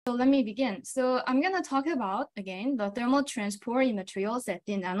So let me begin. So I'm going to talk about, again, the thermal transport in materials at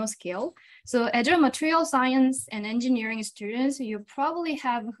the nanoscale. So as a material science and engineering students, you probably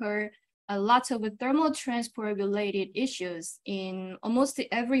have heard a lot of thermal transport related issues in almost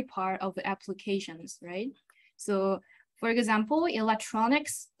every part of the applications, right? So for example,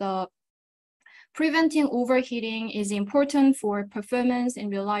 electronics, the preventing overheating is important for performance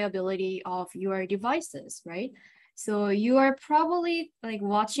and reliability of your devices, right? So you are probably like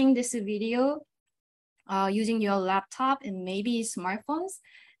watching this video using your laptop and maybe smartphones.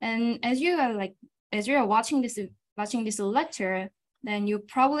 And as you are watching this lecture, then you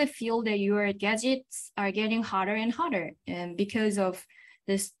probably feel that your gadgets are getting hotter and hotter, and because of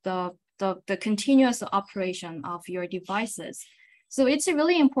this the continuous operation of your devices. So it's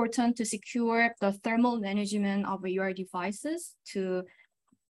really important to secure the thermal management of your devices to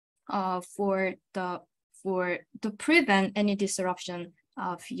prevent any disruption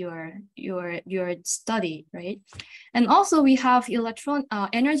of your study, right? And also we have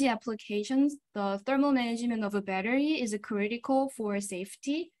energy applications. The thermal management of a battery is critical for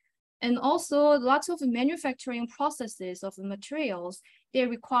safety. And also lots of manufacturing processes of the materials, they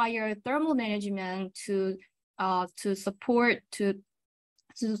require thermal management to support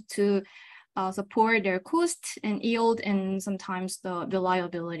support their cost and yield and sometimes the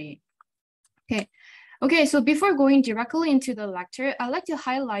reliability. Okay, so before going directly into the lecture, I'd like to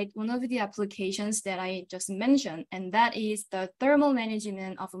highlight one of the applications that I just mentioned, and that is the thermal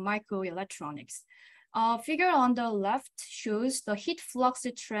management of microelectronics. Figure on the left shows the heat flux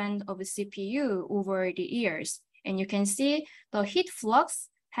trend of a CPU over the years. And you can see the heat flux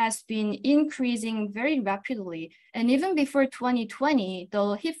has been increasing very rapidly. And even before 2020,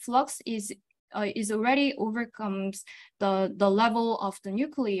 the heat flux is already overcomes the level of the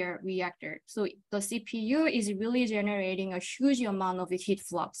nuclear reactor. So the CPU is really generating a huge amount of heat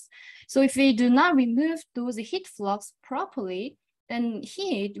flux. So if we do not remove those heat flux properly, then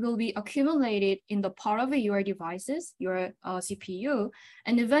heat will be accumulated in the part of your devices, your CPU,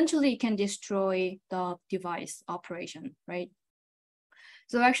 and eventually it can destroy the device operation, right?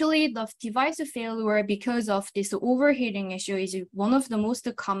 So actually the device failure because of this overheating issue is one of the most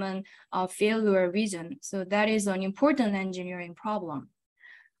common failure reason. So that is an important engineering problem.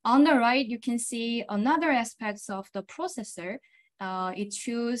 On the right, you can see another aspects of the processor. It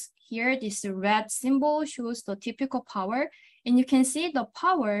shows here this red symbol shows the typical power. And you can see the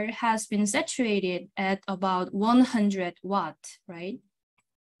power has been saturated at about 100 watt, right?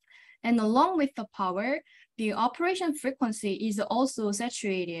 And along with the power, the operation frequency is also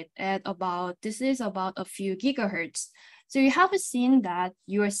saturated at about a few gigahertz. So you have seen that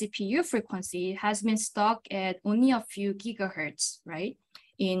your CPU frequency has been stuck at only a few gigahertz, right,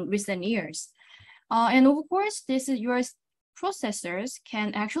 in recent years. And of course, your processors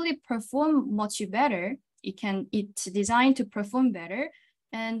can actually perform much better. It's designed to perform better.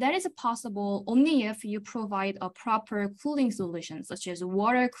 And that is possible only if you provide a proper cooling solution, such as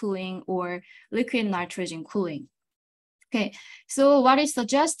water cooling or liquid nitrogen cooling. Okay, so what it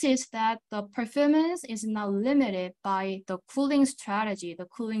suggests is that the performance is not limited by the cooling strategy, the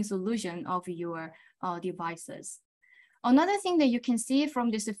cooling solution of your devices. Another thing that you can see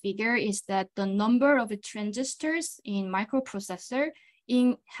from this figure is that the number of transistors in microprocessor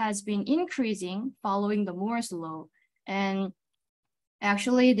has been increasing following the Moore's law. And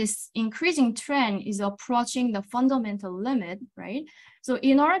actually, this increasing trend is approaching the fundamental limit, right? So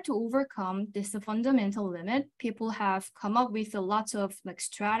in order to overcome this fundamental limit, people have come up with a lot of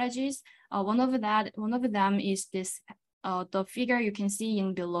strategies. One of them is this, the figure you can see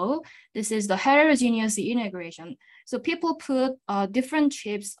in below. This is the heterogeneous integration. So people put different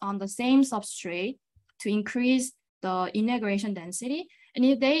chips on the same substrate to increase the integration density.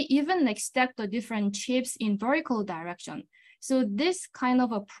 And they even stack the different chips in vertical direction. So this kind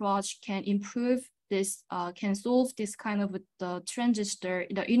of approach can improve this, can solve this kind of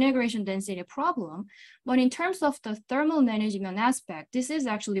the integration density problem. But in terms of the thermal management aspect, this is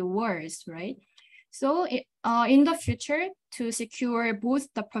actually worse, right? So in the future, to secure both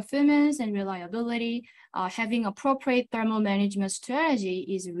the performance and reliability, having appropriate thermal management strategy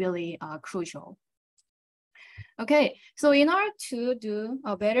is really crucial. Okay, so in order to do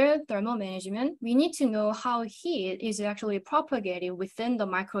a better thermal management, we need to know how heat is actually propagated within the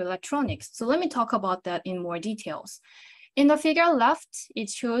microelectronics. So let me talk about that in more details. In the figure left, it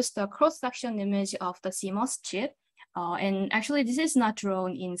shows the cross-section image of the CMOS chip. And actually, this is not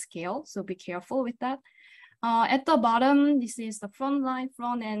drawn in scale, so be careful with that. At the bottom, this is the front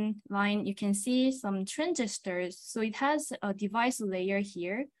end line. You can see some transistors. So it has a device layer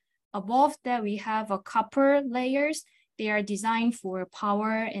here. Above that, we have a copper layers, they are designed for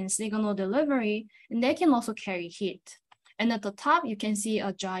power and signal delivery, and they can also carry heat. And at the top, you can see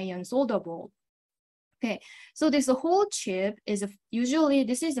a giant solder ball. Okay, so this whole chip is usually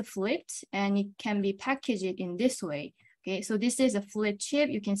this is a flipped, and it can be packaged in this way. Okay, so this is a flipped chip.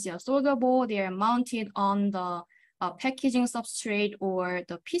 You can see a solder ball. They are mounted on the packaging substrate or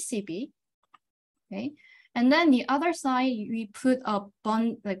the PCB. Okay, and then the other side, we put a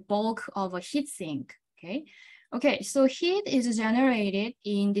bulk of a heat sink. Okay. Okay, so heat is generated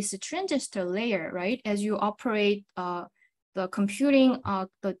in this transistor layer, right? As you operate the computing,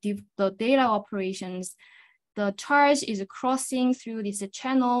 the data operations, the charge is crossing through this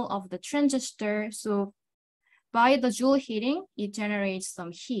channel of the transistor. So by the Joule heating, it generates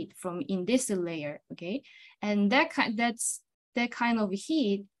some heat from in this layer, okay? And that kind of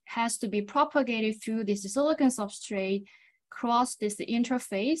heat has to be propagated through this silicon substrate, cross this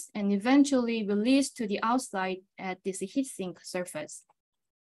interface, and eventually released to the outside at this heatsink surface.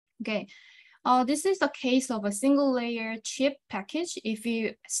 Okay, this is the case of a single layer chip package. If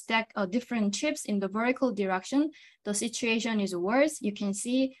you stack different chips in the vertical direction, the situation is worse. You can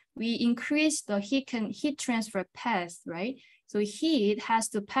see we increase the heat transfer path, right? So heat has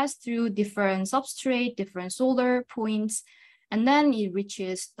to pass through different substrate, different solder points, and then it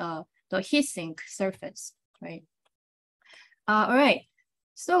reaches the heatsink surface, right? All right,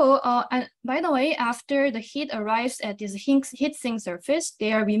 so and by the way, after the heat arrives at this heatsink surface,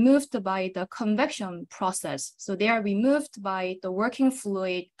 they are removed by the convection process. So they are removed by the working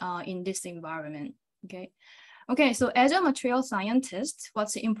fluid in this environment, okay? Okay, so as a material scientist,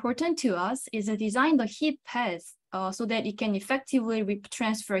 what's important to us is to design the heat path so that it can effectively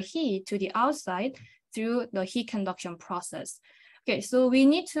transfer heat to the outside through the heat conduction process. Okay, so we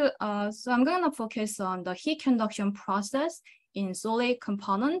need to, so I'm gonna focus on the heat conduction process in solid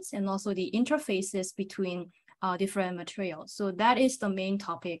components and also the interfaces between different materials. So that is the main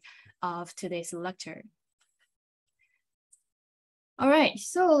topic of today's lecture. All right,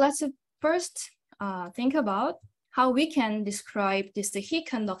 so let's first think about how we can describe this heat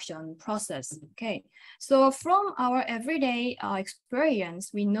conduction process. Okay, so from our everyday experience,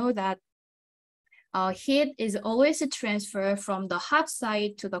 we know that heat is always a transfer from the hot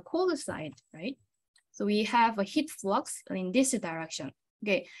side to the cold side, right? So we have a heat flux in this direction.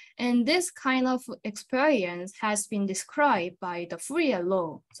 Okay, and this kind of experience has been described by the Fourier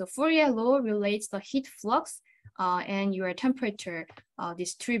law. So Fourier law relates the heat flux and your temperature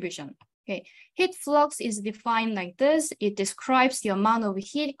distribution. Okay, heat flux is defined like this. It describes the amount of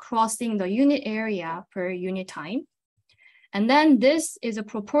heat crossing the unit area per unit time. And then this is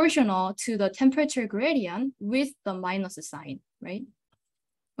proportional to the temperature gradient with the minus sign, right?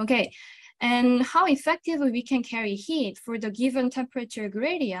 Okay, and how effectively we can carry heat for the given temperature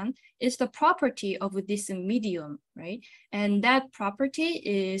gradient is the property of this medium, right? And that property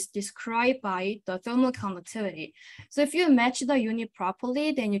is described by the thermal conductivity. So if you match the unit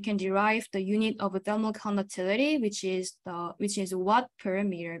properly, then you can derive the unit of thermal conductivity, which is watt per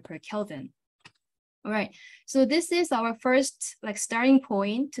meter per Kelvin. All right, so this is our first starting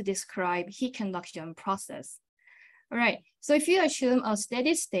point to describe heat conduction process. All right, so if you assume a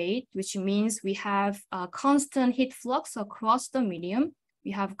steady state, which means we have a constant heat flux across the medium,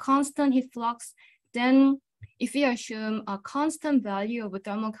 we have constant heat flux, then if we assume a constant value of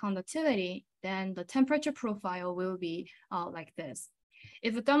thermal conductivity, then the temperature profile will be like this.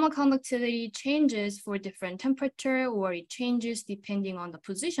 If the thermal conductivity changes for different temperature or it changes depending on the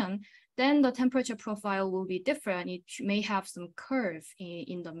position, then the temperature profile will be different. It may have some curve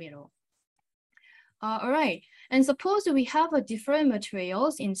in the middle. All right, and suppose we have a different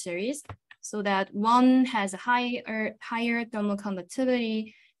materials in series so that one has a higher thermal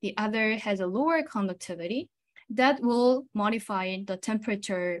conductivity, the other has a lower conductivity. That will modify the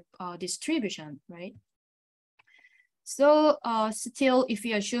temperature distribution, right? So still, if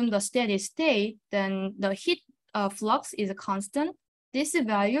we assume the steady state, then the heat flux is a constant. This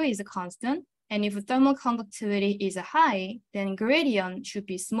value is a constant. And if thermal conductivity is high, then gradient should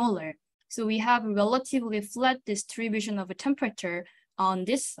be smaller. So we have a relatively flat distribution of a temperature on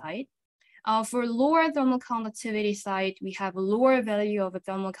this side. For lower thermal conductivity side, we have a lower value of a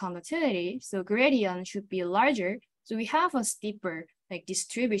thermal conductivity. So gradient should be larger. So we have a steeper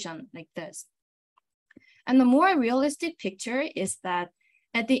distribution like this. And the more realistic picture is that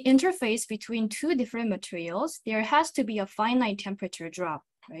at the interface between two different materials, there has to be a finite temperature drop,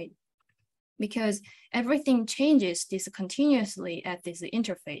 right? Because everything changes continuously at this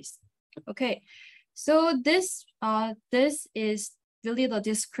interface. Okay, so this is really the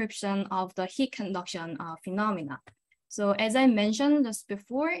description of the heat conduction phenomena. So as I mentioned just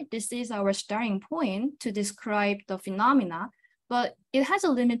before, this is our starting point to describe the phenomena, but it has a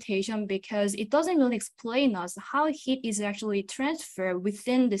limitation because it doesn't really explain us how heat is actually transferred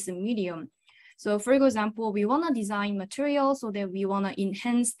within this medium. So for example, we want to design materials so that we want to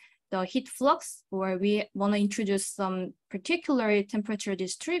enhance the heat flux, or we want to introduce some particular temperature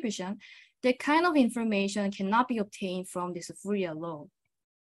distribution. That kind of information cannot be obtained from this Fourier law.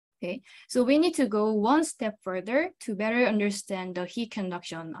 Okay, so we need to go one step further to better understand the heat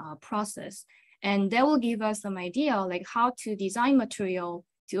conduction process. And that will give us some idea like how to design material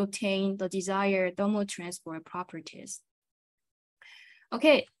to obtain the desired thermal transport properties.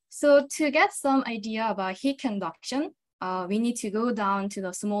 Okay, so to get some idea about heat conduction, we need to go down to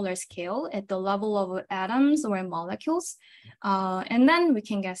the smaller scale at the level of atoms or molecules, and then we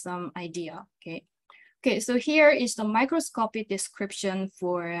can get some idea, okay? Okay, so here is the microscopic description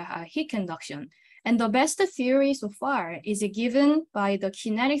for heat conduction. And the best theory so far is given by the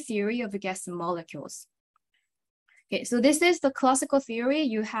kinetic theory of gas molecules. Okay, so this is the classical theory.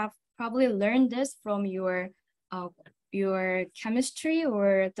 You have probably learned this from your chemistry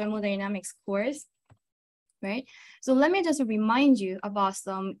or thermodynamics course, right? So let me just remind you about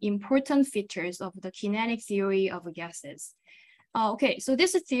some important features of the kinetic theory of gases. Okay, so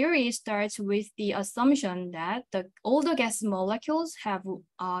this theory starts with the assumption that all the gas molecules have,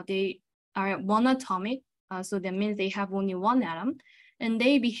 they are monatomic, so that means they have only one atom, and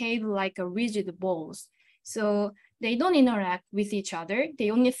they behave like a rigid balls. So they don't interact with each other,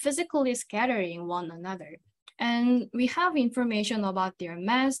 they only physically scattering one another. And we have information about their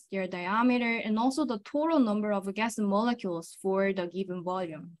mass, their diameter, and also the total number of gas molecules for the given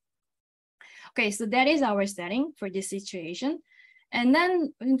volume. Okay, so that is our setting for this situation. And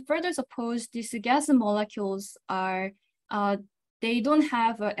then further suppose these gas molecules are, they don't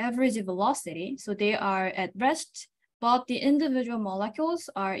have an average velocity, so they are at rest, but the individual molecules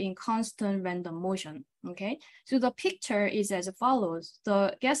are in constant random motion, okay? So the picture is as follows.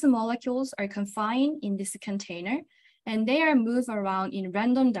 The gas molecules are confined in this container, and they are moved around in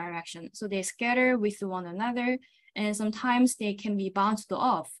random direction. So they scatter with one another, and sometimes they can be bounced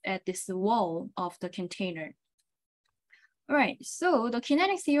off at this wall of the container. All right, so the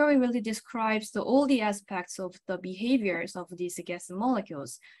kinetic theory really describes all the aspects of the behaviors of these gas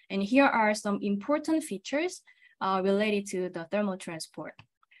molecules. And here are some important features related to the thermal transport.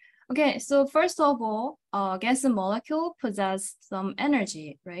 Okay, so first of all, gas molecule possess some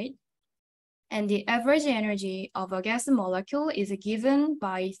energy, right? And the average energy of a gas molecule is given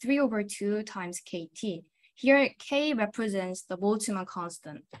by 3/2 times kT. Here, K represents the Boltzmann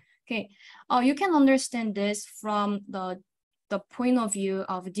constant. Okay, you can understand this from the point of view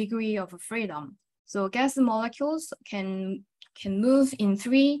of degree of freedom. So gas molecules can move in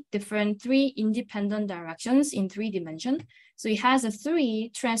three independent directions in 3 dimensions. So it has a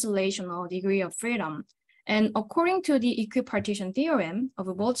 3 translational degree of freedom. And according to the equipartition theorem of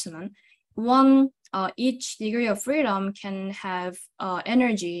Boltzmann, each degree of freedom can have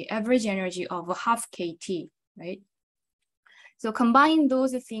average energy of half kT, right? So combine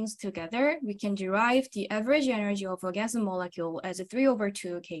those things together, we can derive the average energy of a gas molecule as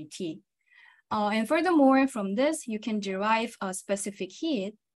 3/2 kT. And furthermore, from this, you can derive a specific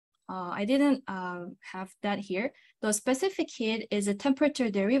heat. I didn't have that here. The specific heat is a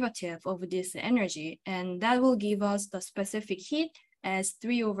temperature derivative of this energy, and that will give us the specific heat as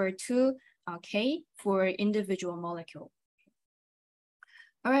 3/2 K for individual molecule.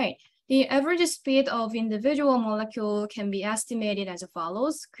 All right. The average speed of individual molecule can be estimated as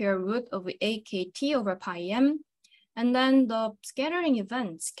follows, square root of 8 kT over pi m. And then the scattering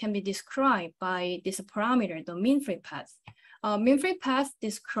events can be described by this parameter, the mean free path. Mean free path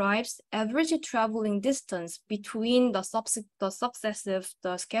describes average traveling distance between the successive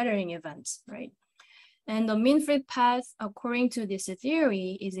scattering events, right? And the mean free path, according to this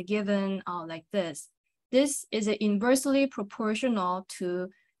theory, is given like this. This is inversely proportional to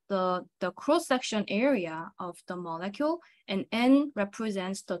the cross-section area of the molecule, and N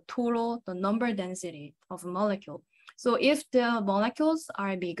represents the number density of a molecule. So if the molecules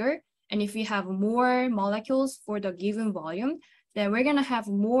are bigger, and if we have more molecules for the given volume, then we're gonna have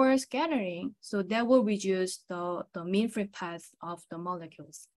more scattering, so that will reduce the mean free path of the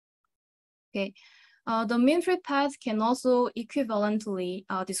molecules. Okay, the mean free path can also equivalently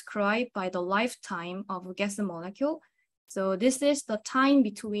described by the lifetime of a gas molecule. So this is the time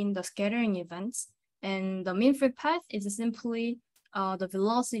between the scattering events, and the mean free path is simply the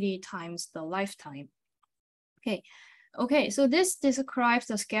velocity times the lifetime. Okay, so this describes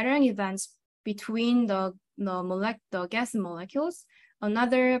the scattering events between the gas molecules.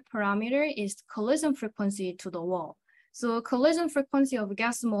 Another parameter is collision frequency to the wall. So collision frequency of a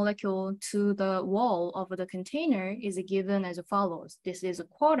gas molecule to the wall of the container is given as follows. This is a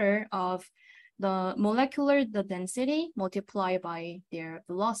quarter of the molecular density multiplied by their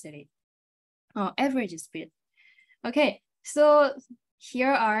velocity, average speed. Okay, so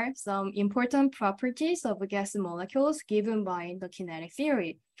here are some important properties of gas molecules given by the kinetic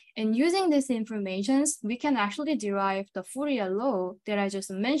theory. And using these informations, we can actually derive the Fourier law that I just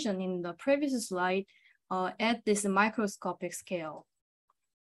mentioned in the previous slide at this microscopic scale.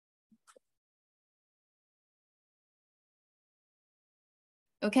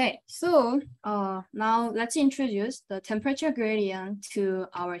 Okay, so now let's introduce the temperature gradient to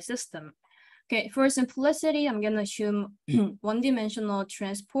our system. Okay, for simplicity, I'm gonna assume one-dimensional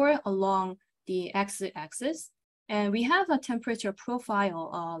transport along the x-axis, and we have a temperature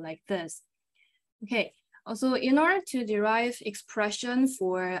profile like this. Okay, also in order to derive expression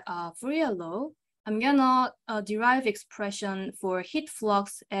for Fourier law, I'm gonna derive expression for heat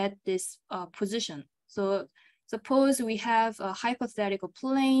flux at this position. So suppose we have a hypothetical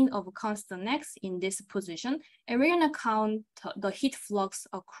plane of constant x in this position, and we're gonna count the heat flux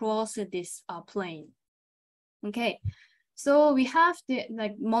across this plane. Okay, so we have the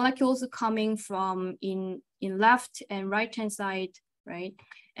molecules coming from in left and right-hand side, right?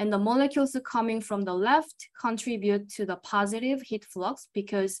 And the molecules coming from the left contribute to the positive heat flux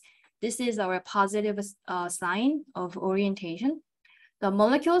because this is our positive sign of orientation. The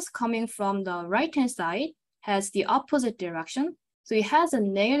molecules coming from the right-hand side has the opposite direction. So it has a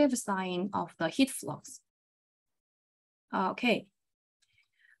negative sign of the heat flux. Okay,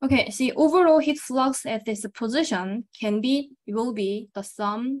 see, overall heat flux at this position will be the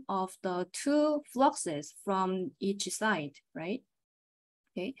sum of the two fluxes from each side, right?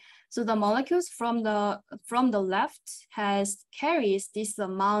 Okay, so the molecules from the left carries this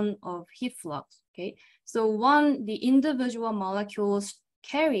amount of heat flux. Okay, so the individual molecules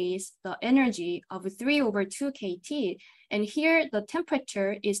carries the energy of 3/2 kT, and here the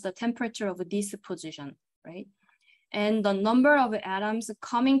temperature is the temperature of this position, right? And the number of atoms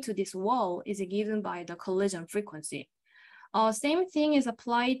coming to this wall is given by the collision frequency. Same thing is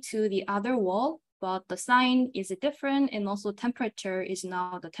applied to the other wall, but the sign is different, and also temperature is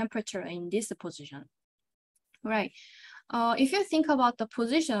now the temperature in this position. Right. If you think about the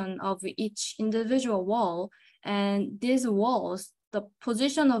position of each individual wall, and these walls, the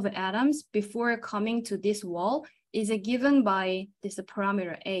position of atoms before coming to this wall is given by this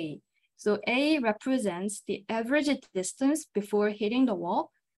parameter A. So A represents the average distance before hitting the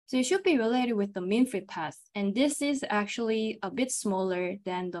wall. So it should be related with the mean free path. And this is actually a bit smaller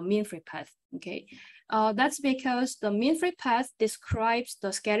than the mean free path, okay? That's because the mean free path describes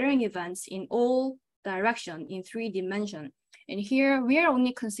the scattering events in all directions in 3 dimensions. And here we are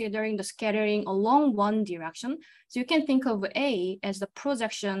only considering the scattering along one direction. So you can think of A as the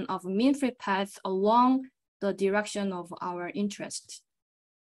projection of mean free path along the direction of our interest,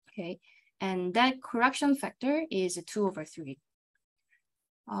 okay? And that correction factor is 2/3.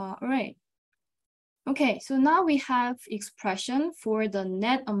 All right. Okay, so now we have expression for the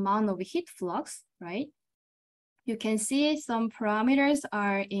net amount of heat flux, right? You can see some parameters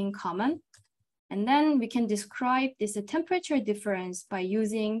are in common. And then we can describe this temperature difference by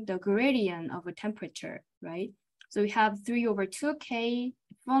using the gradient of a temperature, right? So we have 3/2 K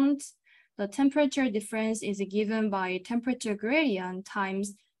font. The temperature difference is given by temperature gradient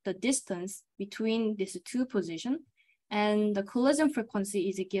times the distance between these two positions. And the collision frequency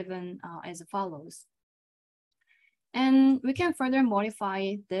is given as follows. And we can further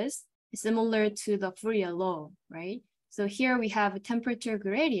modify this similar to the Fourier law, right? So here we have a temperature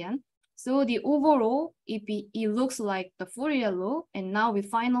gradient. So the overall, it looks like the Fourier law, and now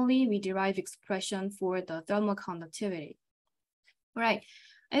we derive expression for the thermal conductivity. All right,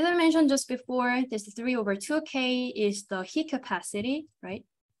 as I mentioned just before, this 3/2 K is the heat capacity, right?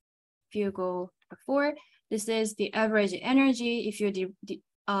 If you go before, this is the average energy. If you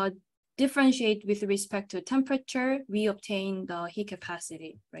differentiate with respect to temperature, we obtain the heat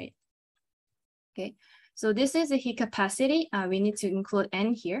capacity, right? Okay, so this is the heat capacity. We need to include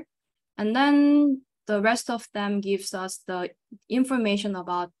N here. And then the rest of them gives us the information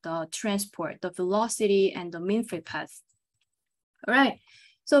about the transport, the velocity, and the mean free path. All right,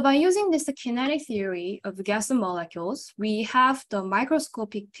 so by using this kinetic theory of gas molecules, we have the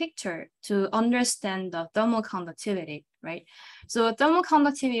microscopic picture to understand the thermal conductivity, right? So thermal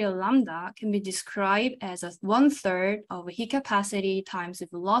conductivity lambda can be described as 1/3 of heat capacity times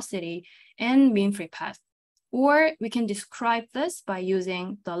velocity and mean free path. Or we can describe this by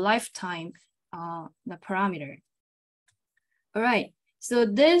using the lifetime, the parameter. All right, so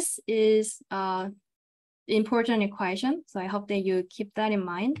this is important equation. So I hope that you keep that in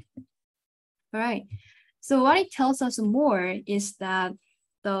mind. All right. So what it tells us more is that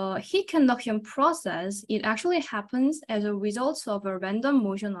the heat conduction process, it actually happens as a result of a random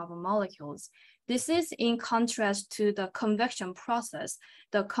motion of molecules. This is in contrast to the convection process.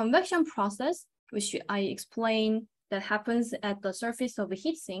 The convection process, which I explained, that happens at the surface of a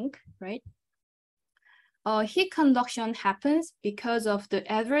heat sink, right? Heat conduction happens because of the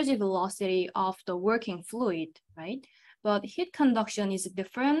average velocity of the working fluid, right? But heat conduction is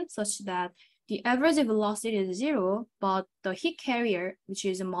different such that the average velocity is 0, but the heat carrier, which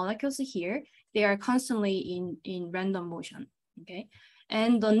is the molecules here, they are constantly in random motion, okay?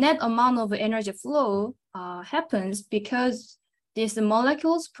 And the net amount of energy flow happens because these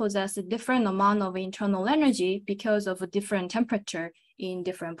molecules possess a different amount of internal energy because of a different temperature in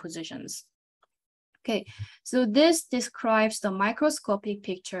different positions. Okay, so this describes the microscopic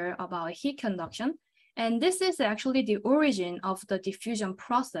picture about heat conduction. And this is actually the origin of the diffusion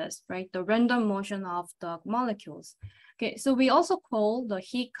process, right? The random motion of the molecules. Okay, so we also call the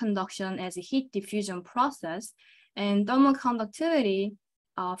heat conduction as a heat diffusion process. And thermal conductivity,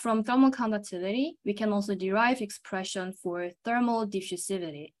 from thermal conductivity, we can also derive expression for thermal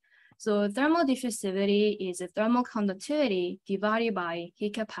diffusivity. So thermal diffusivity is a thermal conductivity divided by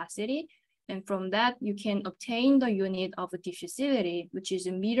heat capacity. And from that, you can obtain the unit of diffusivity, which is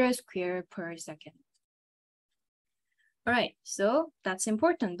a meter square per second. All right, so that's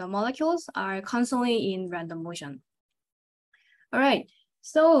important. The molecules are constantly in random motion. All right,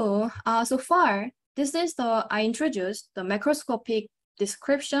 so so far, this is I introduced the macroscopic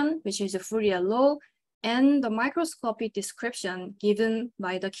description, which is a Fourier law, and the microscopic description given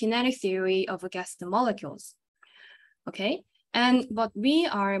by the kinetic theory of gas molecules. Okay, but we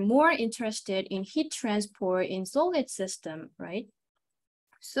are more interested in heat transport in solid system, right?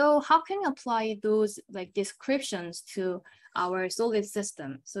 So how can we apply those descriptions to our solid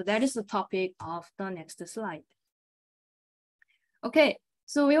system? So that is the topic of the next slide. Okay,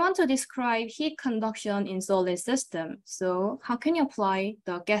 so we want to describe heat conduction in solid system. So how can you apply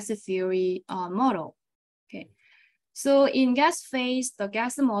the gas theory model? Okay, so in gas phase, the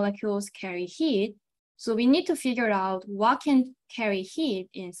gas molecules carry heat. So we need to figure out what can carry heat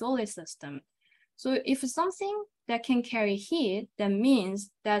in solid system. So if something that can carry heat, that means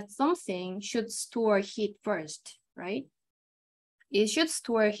that something should store heat first, right? It should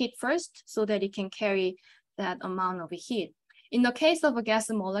store heat first so that it can carry that amount of heat. In the case of a gas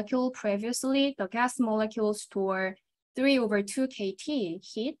molecule previously, the gas molecule store 3/2 kT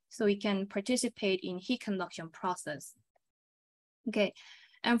heat, so it can participate in heat conduction process. Okay,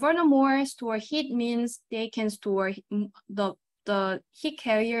 and furthermore, store heat means they can store, the heat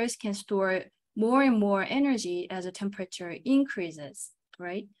carriers can store more and more energy as the temperature increases,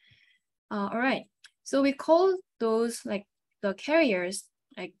 right? All right, so we call those the carriers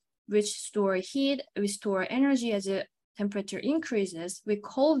which store heat, which store energy as the temperature increases, we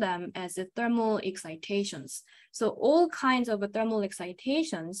call them as the thermal excitations. So all kinds of thermal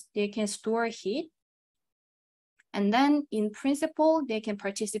excitations, they can store heat. And then in principle, they can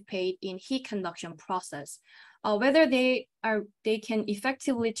participate in heat conduction process. Whether they can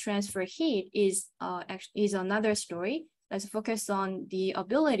effectively transfer heat is another story. Let's focus on the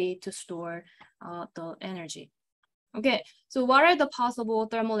ability to store the energy. Okay, so what are the possible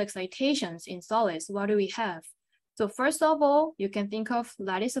thermal excitations in solids? What do we have? So first of all, you can think of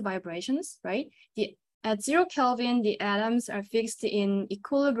lattice vibrations, right? At 0 Kelvin, the atoms are fixed in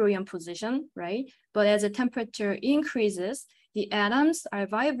equilibrium position, right? But as the temperature increases, the atoms are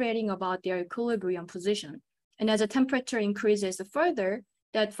vibrating about their equilibrium position. And as the temperature increases further,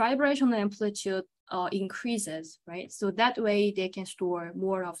 that vibrational amplitude increases, right? So that way they can store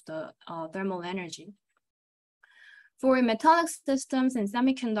more of the thermal energy. For metallic systems and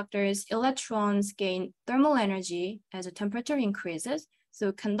semiconductors, electrons gain thermal energy as the temperature increases.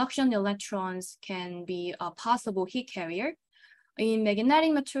 So conduction electrons can be a possible heat carrier. In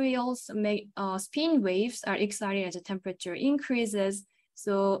magnetic materials, spin waves are excited as the temperature increases.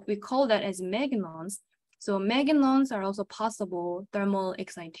 So we call that as magnons. So magnons are also possible thermal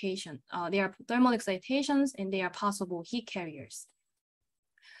excitation. They are thermal excitations and they are possible heat carriers.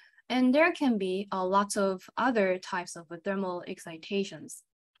 And there can be lots of other types of thermal excitations.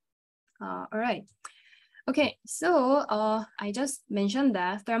 All right. Okay, so I just mentioned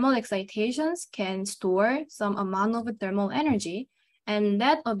that thermal excitations can store some amount of thermal energy, and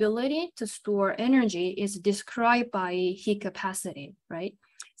that ability to store energy is described by heat capacity, right?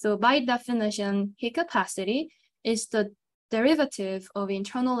 So by definition, heat capacity is the derivative of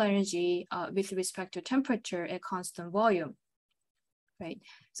internal energy with respect to temperature at constant volume, right?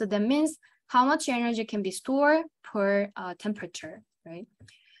 So that means how much energy can be stored per temperature, right?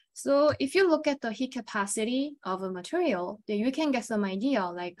 So if you look at the heat capacity of a material, then you can get some idea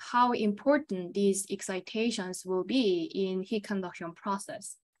like how important these excitations will be in heat conduction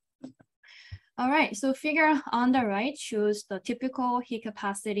process. All right, so figure on the right shows the typical heat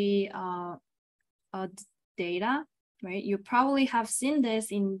capacity data, right? You probably have seen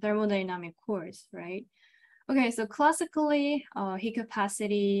this in thermodynamic course, right? Okay, so classically, heat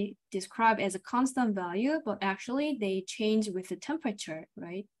capacity described as a constant value, but actually they change with the temperature,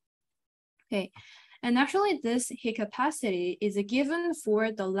 right? Okay, and actually this heat capacity is given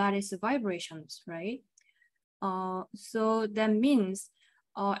for the lattice vibrations, right? So that means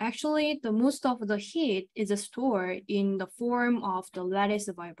actually the most of the heat is stored in the form of the lattice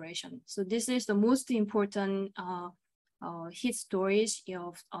vibration. So this is the most important heat storage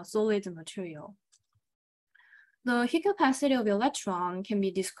of a solid material. The heat capacity of electron can be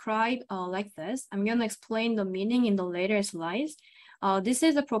described like this. I'm going to explain the meaning in the later slides. This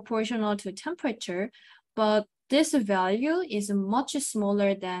is proportional to temperature, but this value is much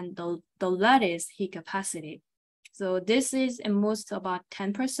smaller than the lattice heat capacity. So this is at most about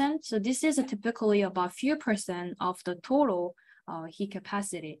 10%. So this is typically about few percent of the total heat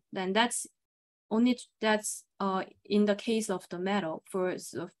capacity. Then that's in the case of the metal.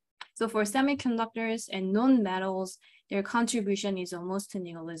 So for semiconductors and non-metals, their contribution is almost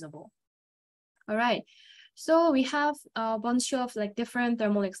negligible. All right. So we have a bunch of like different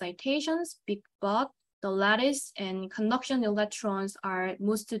thermal excitations, but the lattice and conduction electrons are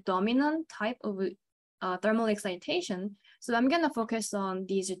most dominant type of thermal excitation. So I'm gonna focus on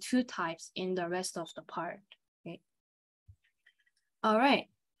these two types in the rest of the part. Okay. All right.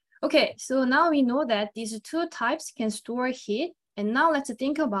 Okay, so now we know that these two types can store heat. And now let's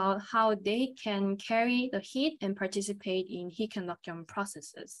think about how they can carry the heat and participate in heat conduction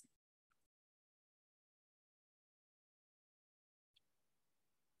processes.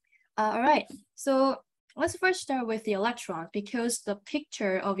 All right, so let's first start with the electron because the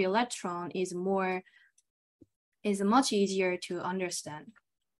picture of the electron is much easier to understand.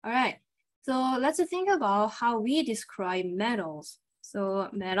 All right, so let's think about how we describe metals. So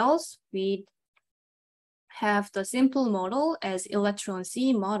metals, we have the simple model as electron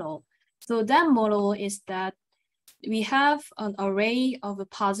C model. So that model is that we have an array of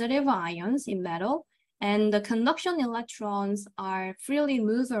positive ions in metal, and the conduction electrons are freely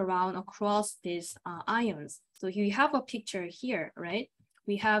moved around across these ions. So you have a picture here, right?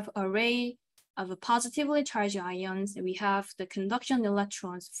 We have an array of positively charged ions, and we have the conduction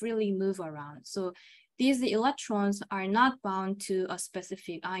electrons freely move around. So these electrons are not bound to a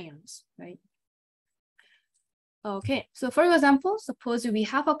specific ions, right? Okay, so for example, suppose we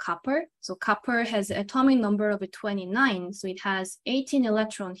have a copper. So copper has an atomic number of 29. So it has 18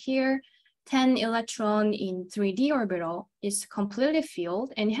 electron here, 10 electron in 3D orbital. It's completely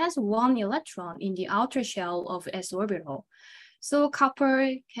filled and it has 1 electron in the outer shell of S orbital. So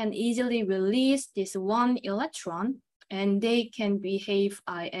copper can easily release this 1 electron and they can behave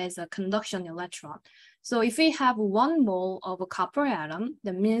as a conduction electron. So if we have 1 mole of a copper atom,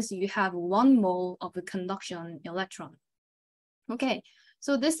 that means you have 1 mole of a conduction electron. Okay,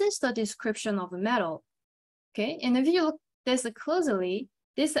 so this is the description of a metal. Okay, and if you look this closely,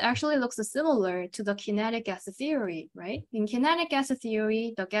 this actually looks similar to the kinetic gas theory, right? In kinetic gas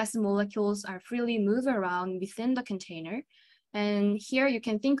theory, the gas molecules are freely moved around within the container. And here you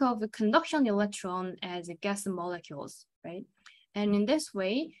can think of the conduction electron as gas molecules, right? And in this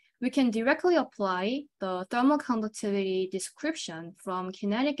way, we can directly apply the thermal conductivity description from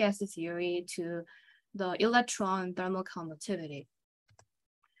kinetic gas theory to the electron thermal conductivity.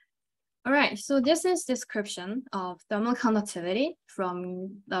 All right, so this is description of thermal conductivity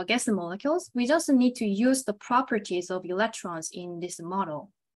from the gas molecules. We just need to use the properties of electrons in this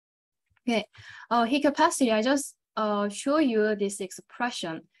model. Okay, heat capacity, I just show you this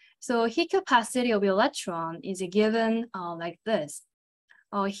expression. So heat capacity of electron is given like this.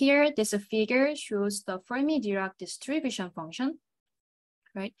 Here, this figure shows the Fermi-Dirac distribution function,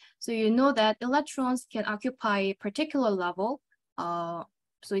 right? So you know that electrons can occupy a particular level.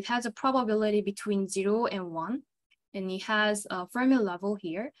 So it has a probability between 0 and 1, and it has a Fermi level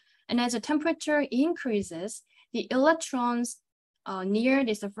here. And as the temperature increases, the electrons near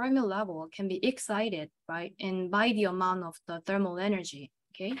this Fermi level can be excited, right? And by the amount of the thermal energy,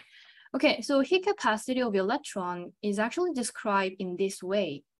 okay? Okay, so heat capacity of electron is actually described in this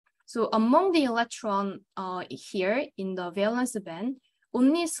way. So among the electron here in the valence band,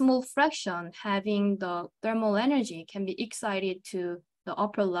 only a small fraction having the thermal energy can be excited to the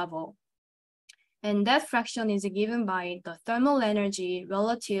upper level. And that fraction is given by the thermal energy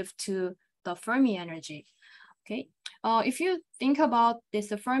relative to the Fermi energy. Okay, if you think about this,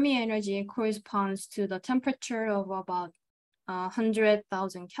 the Fermi energy corresponds to the temperature of about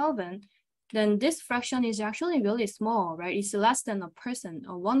 100,000 Kelvin, then this fraction is actually really small, right? It's less than 1%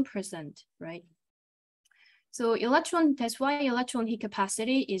 or 1%, right? So that's why electron heat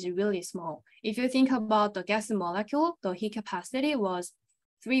capacity is really small. If you think about the gas molecule, the heat capacity was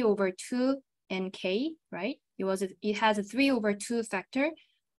 3/2 NK, right? It has a 3/2 factor.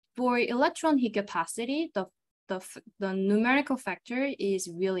 For electron heat capacity, the numerical factor is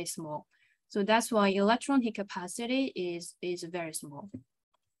really small. So that's why electron heat capacity is very small.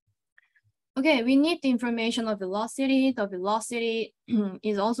 Okay, we need the information of velocity. The velocity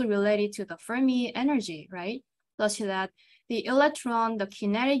is also related to the Fermi energy, right? Such that the electron, the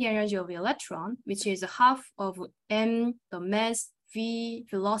kinetic energy of the electron, which is half of m, the mass v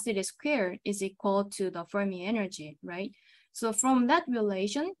velocity squared, is equal to the Fermi energy, right? So from that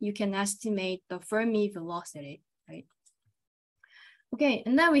relation, you can estimate the Fermi velocity, right? Okay,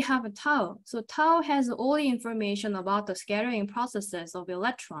 and then we have a tau. So tau has all the information about the scattering processes of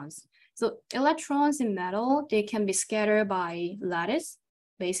electrons. So electrons in metal, they can be scattered by lattice,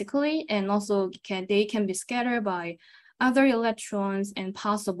 basically, and also they can be scattered by other electrons and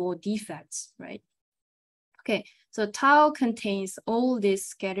possible defects, right? Okay, so tau contains all this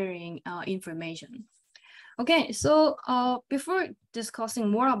scattering information. Okay, so before discussing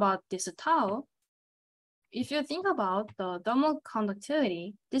more about this tau, if you think about the thermal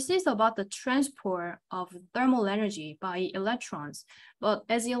conductivity, this is about the transport of thermal energy by electrons. But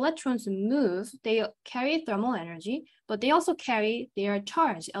as the electrons move, they carry thermal energy, but they also carry their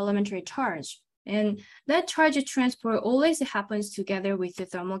charge, elementary charge. And that charge transport always happens together with the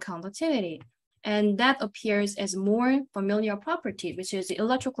thermal conductivity. And that appears as more familiar property, which is the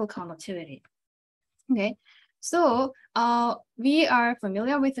electrical conductivity. Okay. So we are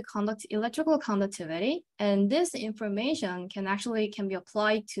familiar with the electrical conductivity, and this information can be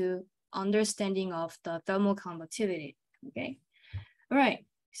applied to understanding of the thermal conductivity. Okay, all right.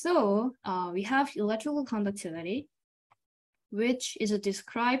 So we have electrical conductivity, which is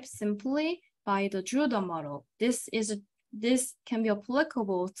described simply by the Drude model. This can be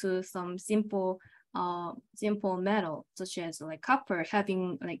applicable to some simple metal, such as like copper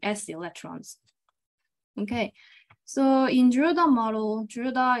having like s electrons. Okay, so in Drude model,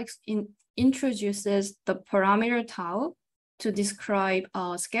 Drude introduces the parameter tau to describe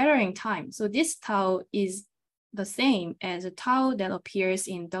scattering time. So this tau is the same as a tau that appears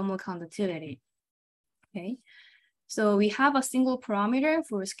in thermal conductivity. Okay, so we have a single parameter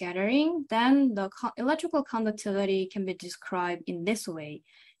for scattering, then the electrical conductivity can be described in this way.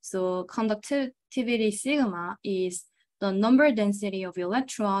 So conductivity sigma is the number density of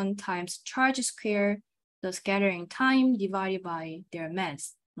electron times charge square, the scattering time divided by their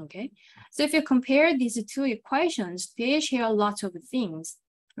mass, okay? So if you compare these two equations, they share lots of things,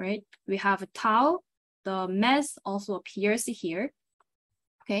 right? We have tau, the mass also appears here,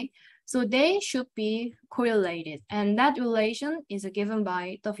 okay? So they should be correlated, and that relation is given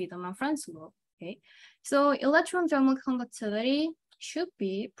by the Wiedemann-Franz law, okay? So electron thermal conductivity should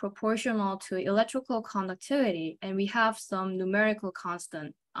be proportional to electrical conductivity, and we have some numerical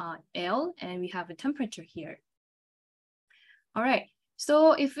constant, L, and we have a temperature here. All right,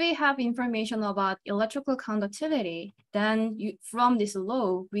 so if we have information about electrical conductivity, then from this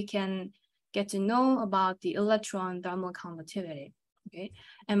law, we can get to know about the electron thermal conductivity, okay?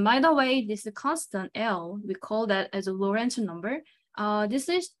 And by the way, this constant L, we call that as a Lorentz number.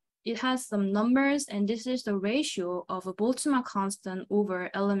 It has some numbers, and this is the ratio of a Boltzmann constant over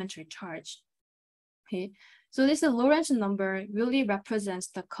elementary charge, okay? So this Lorentz number really represents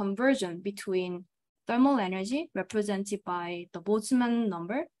the conversion between thermal energy represented by the Boltzmann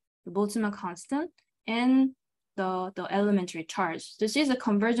number, the Boltzmann constant, and the elementary charge. This is a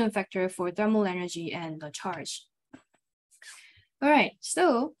conversion factor for thermal energy and the charge. All right,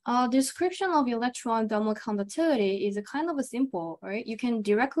 so description of electron thermal conductivity is kind of simple, right? You can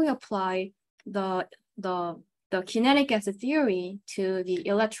directly apply the kinetic gas theory to the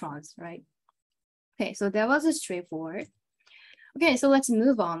electrons, right? Okay, so that was straightforward. Okay, so let's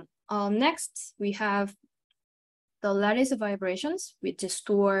move on. Next, we have the lattice vibrations, which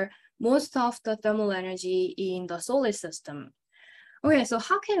store most of the thermal energy in the solar system. Okay, so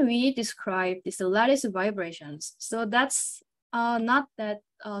how can we describe these lattice vibrations? So that's not that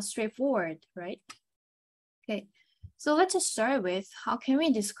straightforward, right? Okay, so let's just start with how can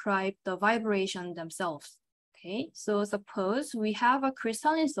we describe the vibration themselves? Okay, so suppose we have a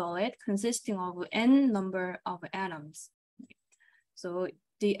crystalline solid consisting of n number of atoms. So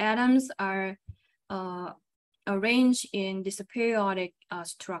the atoms are arranged in this periodic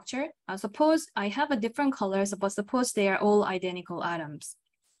structure. Suppose I have a different colors, but suppose they are all identical atoms.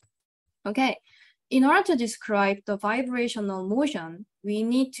 Okay, in order to describe the vibrational motion, we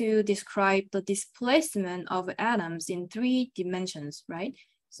need to describe the displacement of atoms in 3 dimensions, right?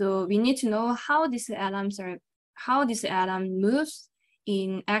 So we need to know how this atom moves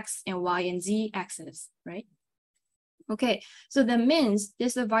in X and Y and Z axis, right? Okay, so that means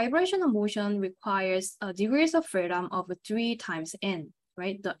this vibrational motion requires degrees of freedom of 3 times n,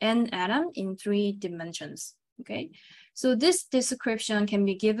 right? The n atom in 3 dimensions, okay? So this description can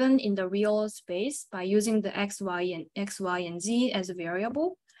be given in the real space by using the x, y, and z as a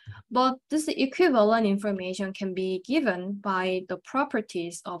variable, but this equivalent information can be given by the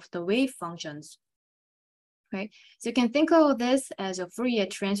properties of the wave functions, right? So you can think of this as a Fourier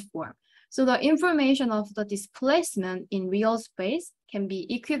transform. So the information of the displacement in real space can be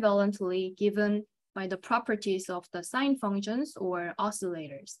equivalently given by the properties of the sine functions or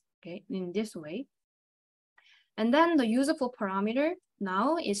oscillators, okay, in this way. And then the useful parameter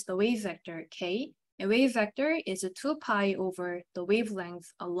now is the wave vector k. A wave vector is a 2 pi over the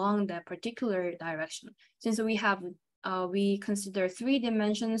wavelength along that particular direction. Since we have we consider 3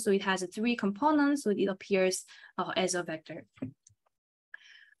 dimensions, so it has 3 components, so it appears as a vector.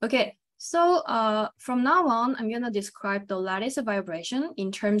 Okay, so from now on, I'm gonna describe the lattice vibration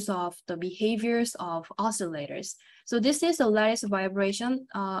in terms of the behaviors of oscillators. So this is a lattice vibration.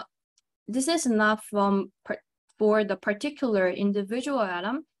 This is not for the particular individual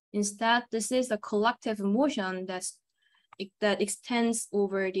atom. Instead, this is a collective motion that extends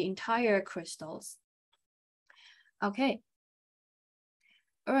over the entire crystals. Okay.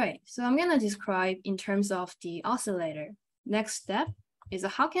 All right, so I'm gonna describe in terms of the oscillator. Next step is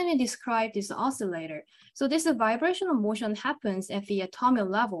how can we describe this oscillator? So this vibrational motion happens at the atomic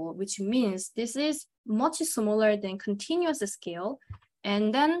level, which means this is much smaller than continuous scale.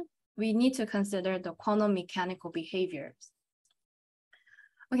 And then we need to consider the quantum mechanical behaviors.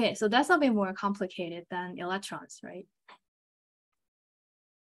 Okay, so that's a bit more complicated than electrons, right?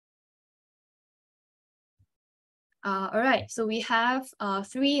 All right, so we have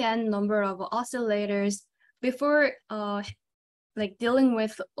 3n number of oscillators. Before like dealing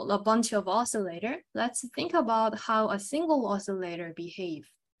with a bunch of oscillator, let's think about how a single oscillator behave,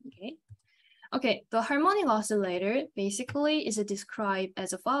 okay? Okay, the harmonic oscillator basically is described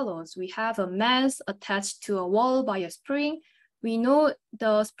as follows. We have a mass attached to a wall by a spring. We know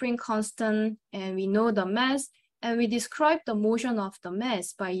the spring constant and we know the mass, and we describe the motion of the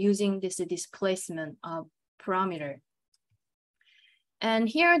mass by using this displacement parameter. And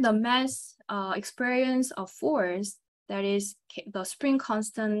here the mass experience a force that is the spring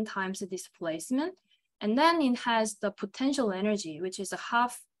constant times the displacement. And then it has the potential energy, which is a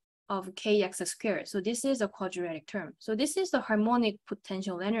half of kx squared. So this is a quadratic term. So this is the harmonic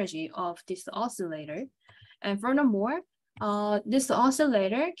potential energy of this oscillator. And furthermore, this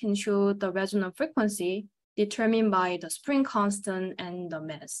oscillator can show the resonant frequency determined by the spring constant and the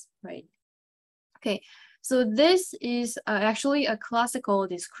mass, right? Okay, so this is actually a classical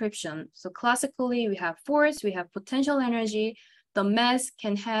description. So classically, we have force, we have potential energy. The mass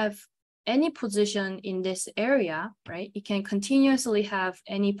can have any position in this area, right? It can continuously have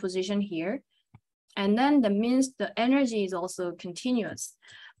any position here. And then that means the energy is also continuous.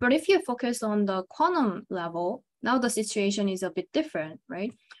 But if you focus on the quantum level, now the situation is a bit different,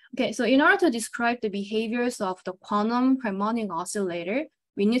 right? Okay, so in order to describe the behaviors of the quantum harmonic oscillator,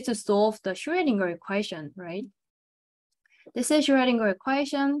 we need to solve the Schrödinger equation, right? This is Schrödinger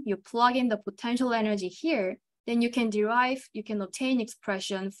equation. You plug in the potential energy here, then you can obtain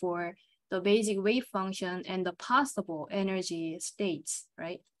expression for the basic wave function and the possible energy states,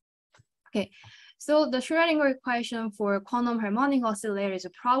 right? Okay, so the Schrödinger equation for quantum harmonic oscillator is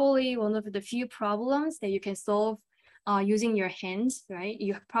probably one of the few problems that you can solve using your hands, right?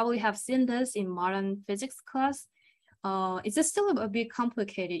 You probably have seen this in modern physics class. It's still a bit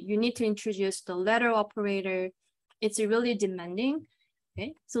complicated. You need to introduce the ladder operator. It's really demanding.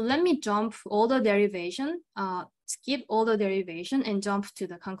 Okay, so let me jump all the derivation, skip all the derivation and jump to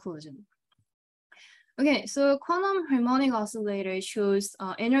the conclusion. Okay, so quantum harmonic oscillator shows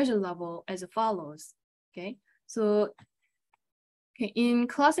energy level as follows. Okay, so in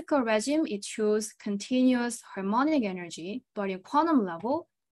classical regime, it shows continuous harmonic energy, but in quantum level,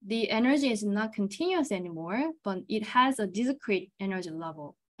 the energy is not continuous anymore, but it has a discrete energy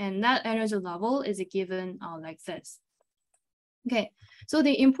level. And that energy level is given like this. Okay, so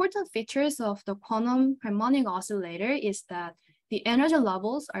the important features of the quantum harmonic oscillator is that the energy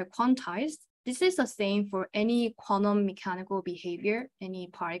levels are quantized. This is the same for any quantum mechanical behavior, any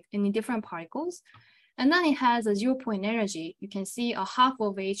different particles. And then it has a 0-point energy. You can see a half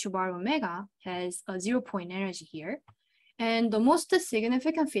of h bar omega has a 0-point energy here. And the most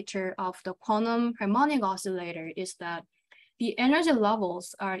significant feature of the quantum harmonic oscillator is that the energy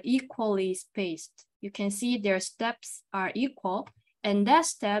levels are equally spaced. You can see their steps are equal, and that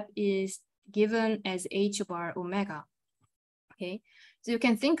step is given as h bar omega. Okay, so you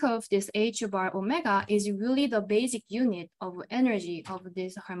can think of this h bar omega is really the basic unit of energy of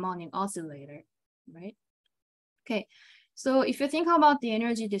this harmonic oscillator, right? Okay, so if you think about the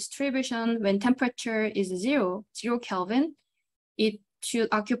energy distribution when temperature is 0 Kelvin, it should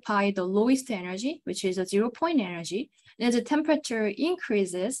occupy the lowest energy, which is a 0-point energy. And as the temperature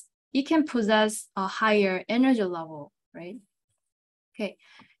increases, it can possess a higher energy level, right? Okay,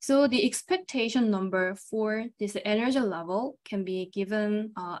 so the expectation number for this energy level can be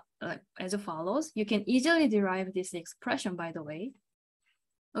given as follows. You can easily derive this expression, by the way.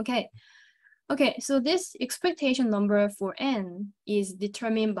 Okay, so this expectation number for n is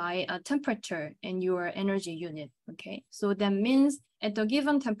determined by a temperature and your energy unit, okay? So that means at the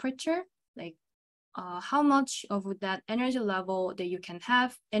given temperature, like how much of that energy level that you can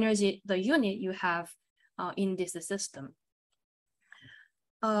have, energy, the unit you have in this system.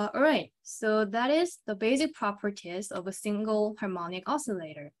 All right, so that is the basic properties of a single harmonic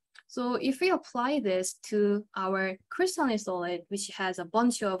oscillator. So if we apply this to our crystalline solid, which has a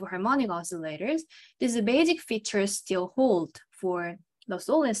bunch of harmonic oscillators, these basic features still hold for the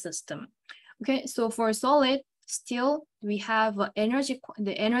solid system. Okay, so for solid, still we have energy,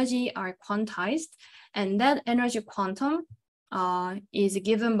 the energy are quantized, and that energy quantum is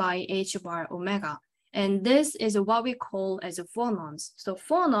given by h bar omega. And this is what we call as phonons. So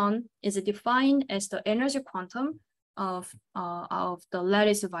phonon is defined as the energy quantum of the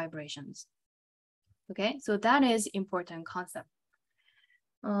lattice vibrations. Okay, so that is important concept.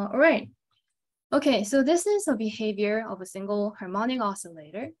 All right. Okay, so this is a behavior of a single harmonic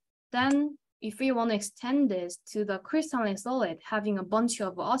oscillator. Then if we want to extend this to the crystalline solid having a bunch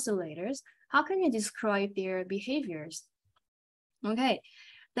of oscillators, how can you describe their behaviors? Okay,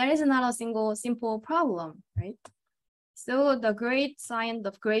 that is not a single simple problem, right? So the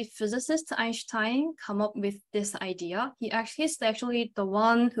great physicist Einstein come up with this idea. He's actually the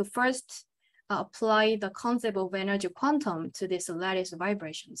one who first applied the concept of energy quantum to these lattice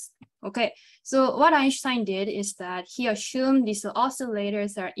vibrations. Okay, so what Einstein did is that he assumed these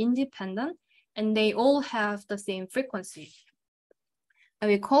oscillators are independent and they all have the same frequency.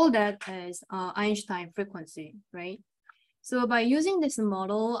 And we call that as Einstein frequency, right? So by using this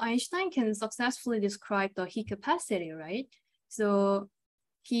model, Einstein can successfully describe the heat capacity, right? So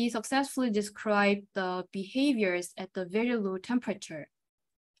he successfully described the behaviors at the very low temperature,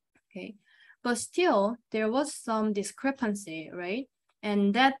 okay? But still, there was some discrepancy, right?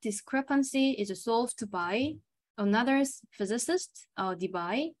 And that discrepancy is solved by another physicist,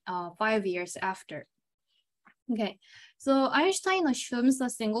 Debye, 5 years after. Okay, so Einstein assumes a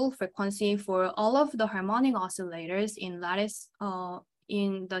single frequency for all of the harmonic oscillators in lattice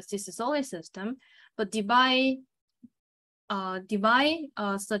in the solid system, but Debye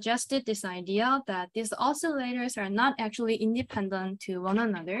suggested this idea that these oscillators are not actually independent to one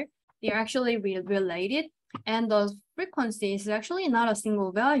another. They're actually related, and the frequency is actually not a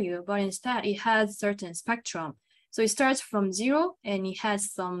single value, but instead it has certain spectrum. So it starts from 0 and it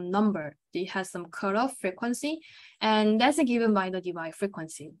has some number. It has some cutoff frequency, and that's given by the Debye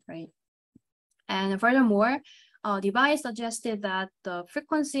frequency, right? And furthermore, Debye suggested that the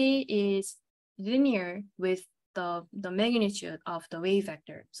frequency is linear with the magnitude of the wave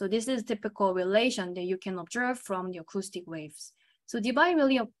vector. So this is typical relation that you can observe from the acoustic waves. So Debye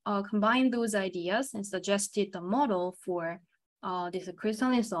really combined those ideas and suggested the model for this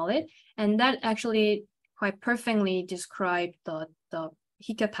crystalline solid, and that actually quite perfectly describe the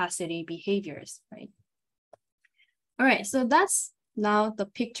heat capacity behaviors, right? All right, so that's now the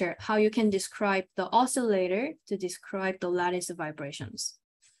picture, how you can describe the oscillator to describe the lattice vibrations.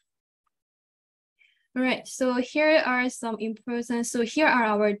 All right, so here are some important, so here are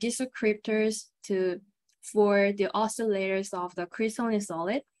our descriptors for the oscillators of the crystalline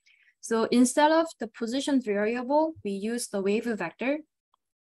solid. So instead of the position variable, we use the wave vector,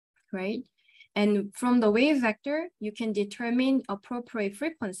 right? And from the wave vector, you can determine appropriate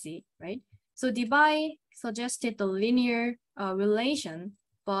frequency, right? So Debye suggested the linear relation,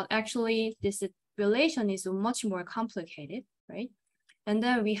 but actually this relation is much more complicated, right? And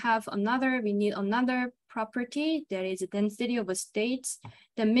then we need another property that is the density of states.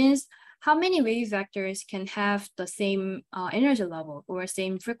 That means how many wave vectors can have the same energy level or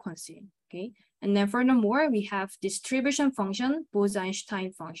same frequency, okay? And then furthermore, we have distribution function,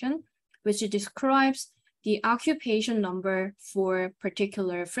 Bose-Einstein function. which describes the occupation number for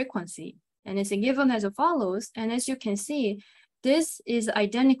particular frequency. And it's given as follows. And as you can see, this is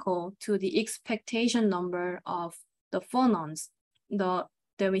identical to the expectation number of the phonons that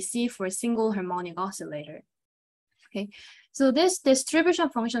we see for a single harmonic oscillator. Okay, so this distribution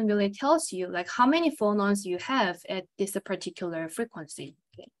function really tells you like how many phonons you have at this particular frequency.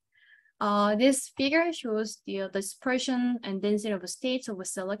 Okay. This figure shows the dispersion and density of states of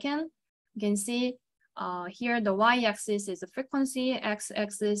silicon. You can see here the y-axis is the frequency,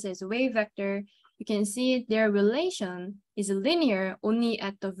 x-axis is wave vector. You can see their relation is linear only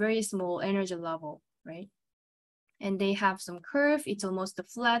at the very small energy level, right? And they have some curve. It's almost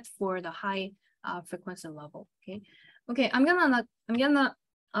flat for the high frequency level. Okay. Okay. I'm not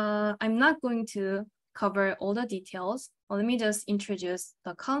going to cover all the details. Let me just introduce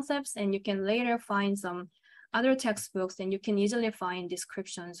the concepts, and you can later find some other textbooks, and you can easily find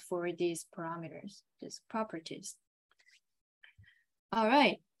descriptions for these parameters, these properties. All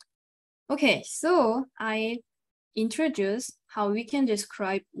right. Okay, so I introduced how we can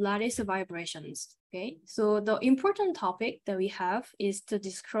describe lattice vibrations. Okay, so the important topic that we have is to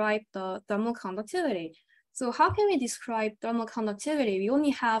describe the thermal conductivity. So how can we describe thermal conductivity? We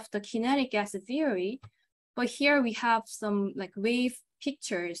only have the kinetic gas theory, but here we have some like wave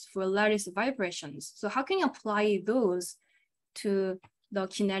pictures for lattice vibrations. So how can you apply those to the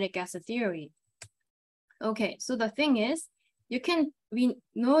kinetic gas theory? Okay, so the thing is, we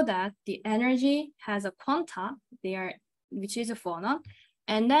know that the energy has a quanta there, which is a phonon.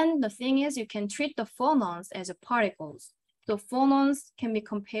 And then the thing is, you can treat the phonons as particles. So phonons can be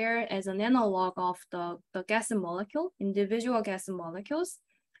compared as an analog of the gas molecule, individual gas molecules.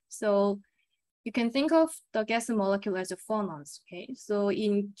 So you can think of the gas molecule as a phonons, okay? So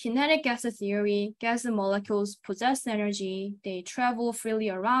in kinetic gas theory, gas molecules possess energy, they travel freely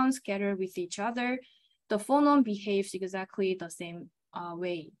around, scatter with each other. The phonon behaves exactly the same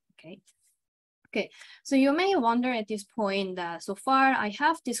way, okay? Okay, so you may wonder at this point that so far I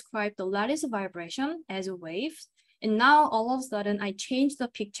have described the lattice vibration as waves, and now all of a sudden I change the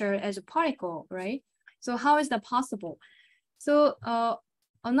picture as a particle, right? So how is that possible? So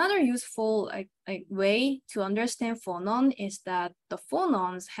another useful way to understand phonon is that the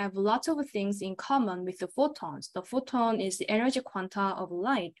phonons have lots of things in common with the photons. The photon is the energy quanta of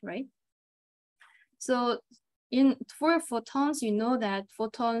light, right? So for photons, you know that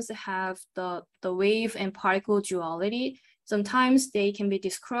photons have the wave and particle duality. Sometimes they can be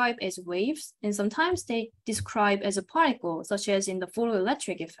described as waves, and sometimes they describe as a particle, such as in the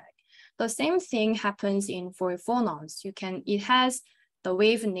photoelectric effect. The same thing happens for phonons. It has the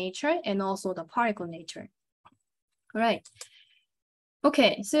wave nature and also the particle nature. All right.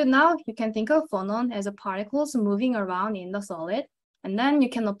 Okay, so now you can think of phonon as particles moving around in the solid. And then you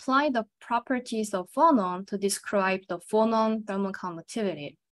can apply the properties of phonon to describe the phonon thermal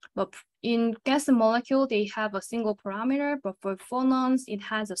conductivity. But in gas molecule, they have a single parameter, but for phonons, it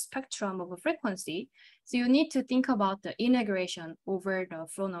has a spectrum of a frequency. So you need to think about the integration over the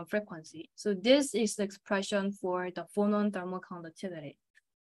phonon frequency. So this is the expression for the phonon thermal conductivity.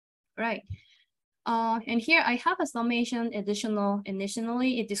 Right. And here I have a summation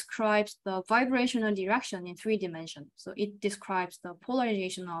additionally, it describes the vibrational direction in 3 dimensions. So it describes the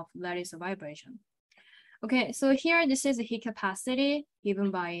polarization of lattice vibration. Okay, so here this is the heat capacity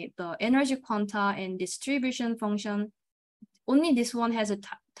given by the energy quanta and distribution function. Only this one has a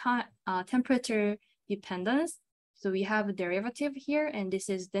temperature dependence. So we have a derivative here, and this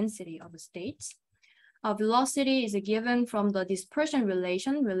is density of states. Velocity is given from the dispersion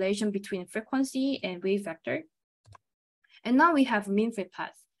relation between frequency and wave vector. And now we have mean free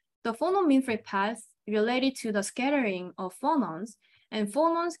path. The phonon mean free path related to the scattering of phonons, and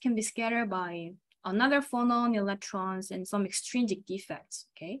phonons can be scattered by another phonon, electrons, and some extrinsic defects,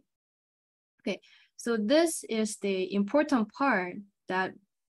 okay? Okay, so this is the important part that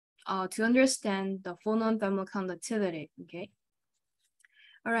to understand the phonon thermal conductivity, okay?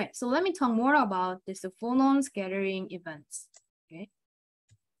 All right, so let me talk more about this phonon scattering events, okay?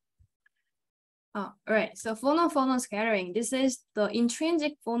 All right, so phonon scattering, this is the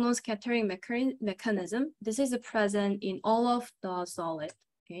intrinsic phonon scattering mechanism. This is present in all of the solid,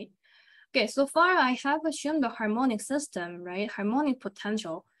 okay? Okay, so far I have assumed the harmonic system, right? Harmonic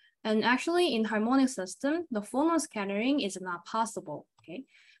potential. And actually in harmonic system, the phonon scattering is not possible, okay?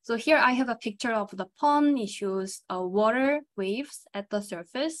 So here I have a picture of the pond. It shows water waves at the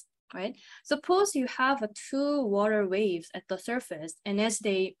surface, right? Suppose you have 2 water waves at the surface, and as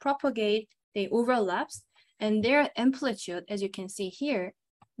they propagate, they overlap, and their amplitude, as you can see here,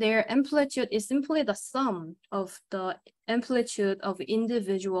 their amplitude is simply the sum of the amplitude of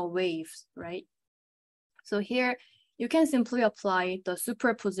individual waves, right? So here you can simply apply the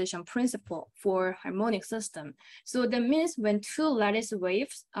superposition principle for harmonic system. So that means when two lattice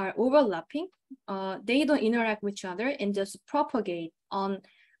waves are overlapping, they don't interact with each other and just propagate on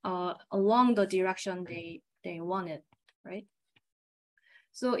along the direction they wanted, right?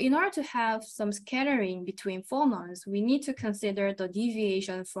 So in order to have some scattering between phonons, we need to consider the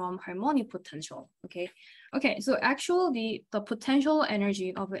deviation from harmonic potential, okay? Okay, so actually the potential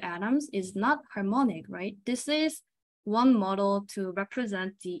energy of the atoms is not harmonic, right? This is one model to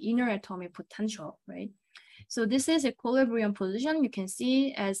represent the inner atomic potential, right? So this is equilibrium position. You can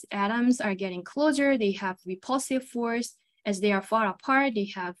see as atoms are getting closer, they have repulsive force. As they are far apart, they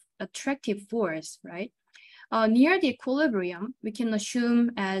have attractive force, right? Near the equilibrium, we can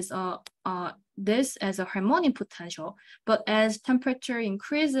assume as this as a harmonic potential, but as temperature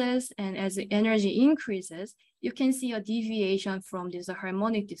increases and as the energy increases, you can see a deviation from this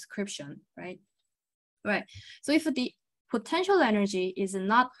harmonic description, right? Right. So if the potential energy is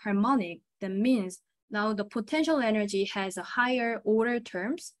not harmonic, that means now the potential energy has a higher order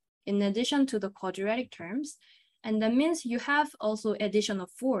terms in addition to the quadratic terms. And that means you have also additional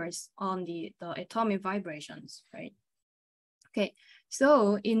force on the atomic vibrations, right? Okay,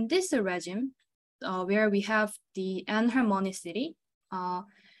 so in this regime, where we have the anharmonicity,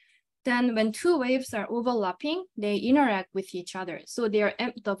 then when two waves are overlapping, they interact with each other. So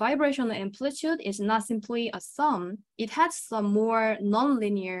the vibrational amplitude is not simply a sum, it has some more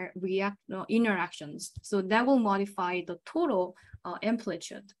nonlinear interactions. So that will modify the total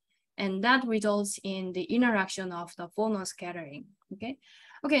amplitude. And that results in the interaction of the phonon scattering, okay?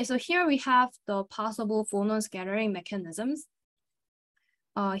 Okay, so here we have the possible phonon scattering mechanisms.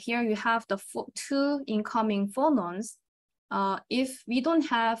 Here you have the two incoming phonons. If we don't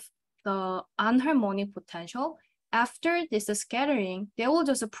have the anharmonic potential, after this scattering, they will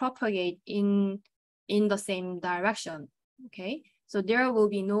just propagate in the same direction, okay? So there will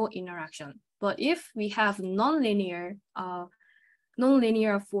be no interaction. But if we have nonlinear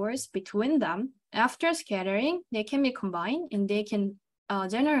force between them, after scattering, they can be combined and they can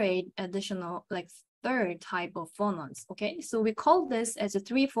generate additional like third type of phonons, okay? So we call this as a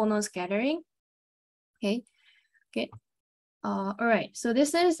three phonon scattering, okay? All right, so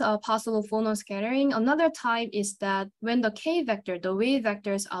this is a possible phonon scattering. Another type is that when the K vector, the wave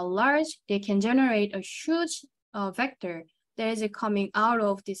vectors are large, they can generate a huge vector that is coming out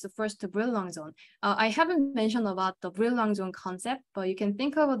of this first Brillouin zone. I haven't mentioned about the Brillouin zone concept, but you can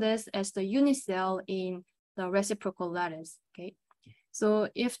think of this as the unit cell in the reciprocal lattice, okay? So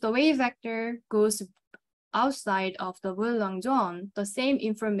if the wave vector goes outside of the Brillouin zone, the same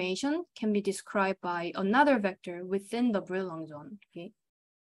information can be described by another vector within the Brillouin zone, okay?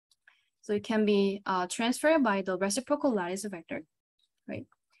 So it can be transferred by the reciprocal lattice vector, right?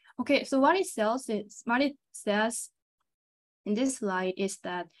 Okay, so what it says in this slide is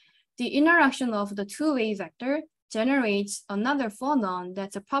that the interaction of the two-wave vector generates another phonon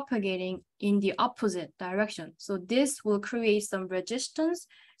that's propagating in the opposite direction. So this will create some resistance.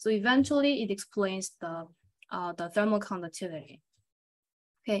 So eventually it explains the thermal conductivity.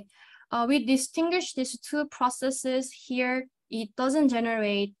 Okay, we distinguish these two processes here. It doesn't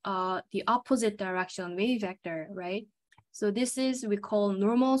generate the opposite direction wave vector, right? So this is, we call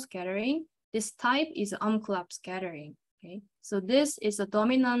normal scattering. This type is unclapped scattering, okay? So this is a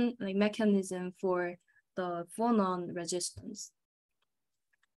dominant mechanism for the phonon resistance.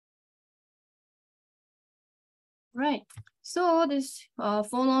 Right, so these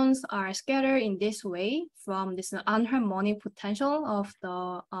phonons are scattered in this way from this anharmonic potential of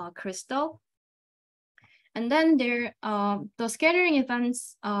the crystal. And then the scattering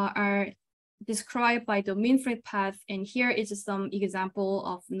events are described by the mean-free path. And here is some example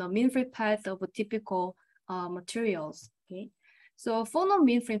of the mean-free path of a typical materials, okay? So phonon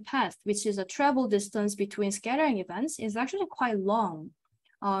mean-free path, which is a travel distance between scattering events, is actually quite long.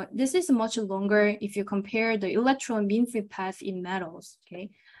 This is much longer if you compare the electron mean-free path in metals,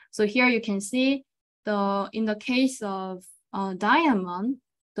 okay? So here you can see in the case of diamond,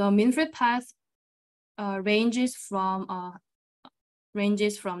 the mean-free path ranges from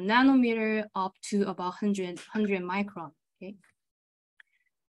nanometer up to about 100 micron, okay?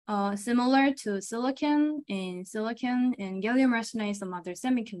 Similar to silicon and gallium arsenide and some other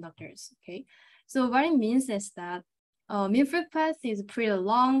semiconductors, okay? So what it means is that mean-free path is pretty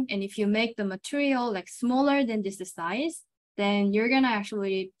long, and if you make the material like smaller than this size, then you're gonna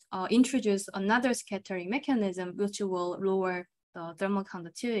actually introduce another scattering mechanism which will lower the thermal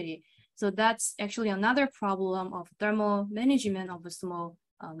conductivity. So that's actually another problem of thermal management of a small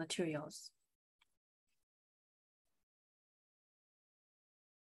materials.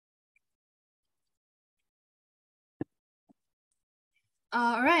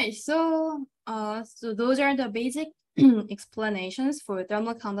 All right, so those are the basic explanations for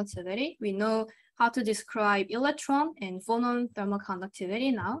thermal conductivity. We know how to describe electron and phonon thermal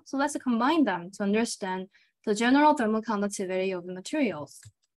conductivity now. So let's combine them to understand the general thermal conductivity of the materials.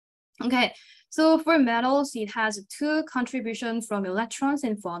 Okay, so for metals, it has two contributions from electrons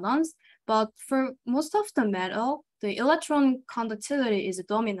and phonons, but for most of the metal, the electron conductivity is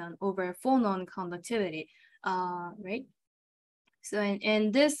dominant over phonon conductivity, right? So,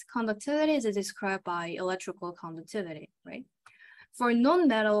 and this conductivity is described by electrical conductivity, right? For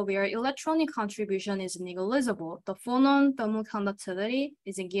non-metal, where electronic contribution is negligible, the phonon thermal conductivity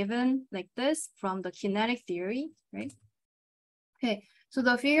is given like this from the kinetic theory, right? Okay, so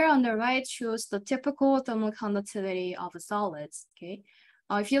the figure on the right shows the typical thermal conductivity of solids, okay?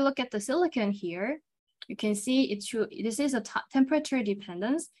 If you look at the silicon here, you can see this is a temperature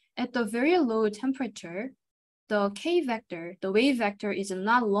dependence. At the very low temperature, the K vector, the wave vector, is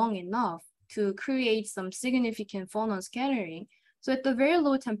not long enough to create some significant phonon scattering. So at the very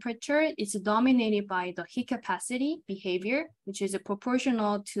low temperature, it's dominated by the heat capacity behavior, which is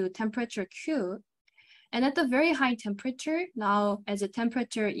proportional to temperature Q. And at the very high temperature, now as the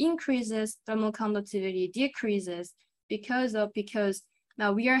temperature increases, thermal conductivity decreases because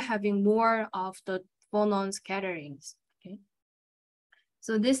now we are having more of the phonon scatterings. Okay.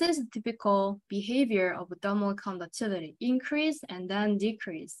 So this is typical behavior of thermal conductivity, increase and then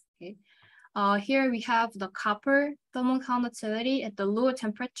decrease. Okay. Here we have the copper thermal conductivity. At the low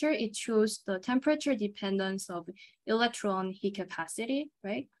temperature, it shows the temperature dependence of electron heat capacity,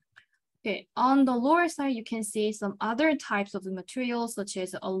 right? Okay, on the lower side, you can see some other types of materials such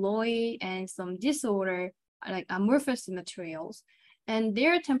as alloy and some disorder, like amorphous materials. And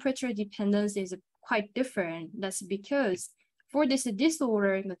their temperature dependence is quite different. That's because for this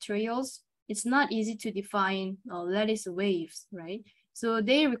disorder materials, it's not easy to define lattice waves, right? So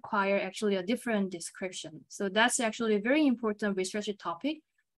they require actually a different description. So that's actually a very important research topic.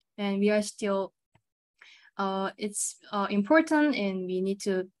 And we are still, it's important, and we need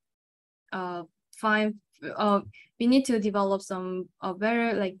to we need to develop some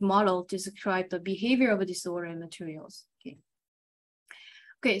better model to describe the behavior of disorder materials.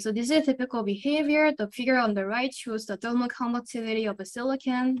 Okay, so this is typical behavior. The figure on the right shows the thermal conductivity of a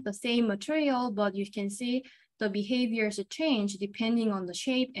silicon, the same material, but you can see the behaviors change depending on the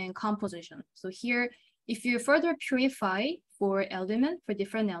shape and composition. So here, if you further purify for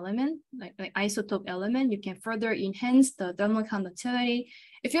different element, like isotope element, you can further enhance the thermal conductivity.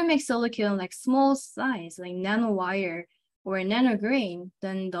 If you make silicon like small size, like nanowire or nanograin,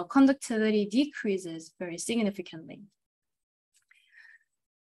 then the conductivity decreases very significantly.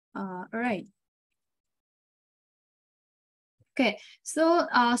 All right. Okay, so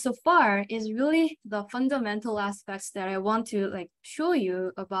so far is really the fundamental aspects that I want to show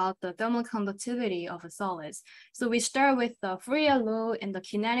you about the thermal conductivity of solids. So we start with the Fourier law and the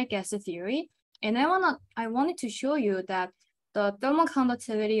kinetic gas theory, and I wanted to show you that the thermal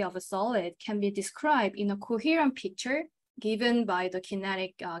conductivity of a solid can be described in a coherent picture given by the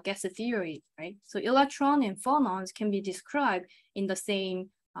kinetic gas theory, right? So electron and phonons can be described in the same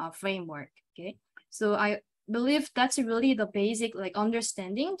framework. Okay, so I believe that's really the basic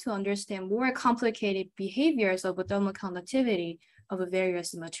understanding to understand more complicated behaviors of thermal conductivity of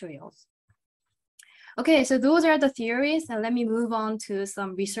various materials. Okay, so those are the theories, and let me move on to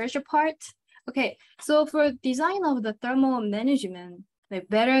some research part. Okay, so for design of the thermal management,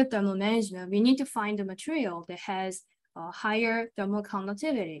 better thermal management, we need to find a material that has higher thermal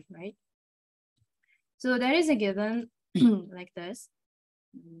conductivity, right? So that is a given like this.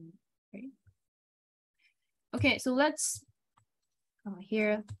 Right. Okay, so let's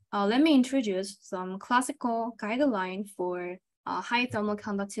let me introduce some classical guideline for high thermal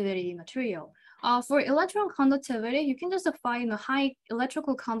conductivity material. For electron conductivity, you can just find a high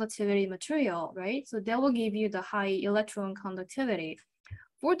electrical conductivity material, right? So that will give you the high electron conductivity.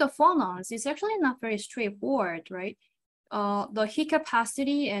 For the phonons, it's actually not very straightforward, right? The heat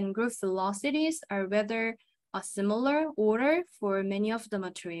capacity and group velocities are rather a similar order for many of the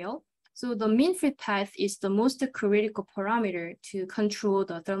material. So the mean free path is the most critical parameter to control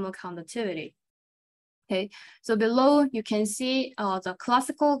the thermal conductivity. Okay, so below you can see the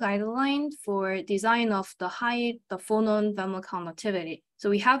classical guideline for design of the phonon thermal conductivity. So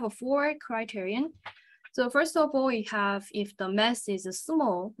we have 4 criterion. So first of all, we have if the mass is a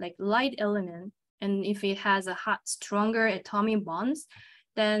small, like light element, and if it has a stronger atomic bonds,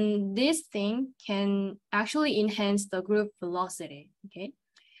 then this thing can actually enhance the group velocity. Okay.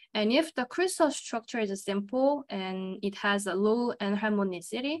 And if the crystal structure is simple and it has a low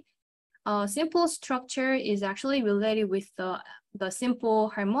anharmonicity, simple structure is actually related with the simple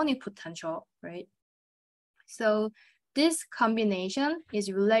harmonic potential, right? So this combination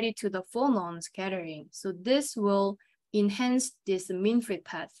is related to the phonon scattering. So this will enhance this mean free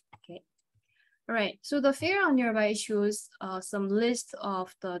path, okay? All right, so the figure on your right shows some list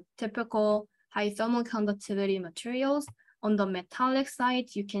of the typical high thermal conductivity materials. On the metallic side,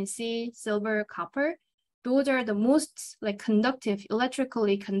 you can see silver, copper. Those are the most like conductive,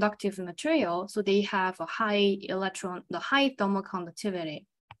 electrically conductive material. So they have a high thermal conductivity.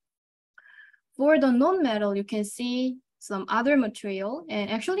 For the non-metal, you can see some other material,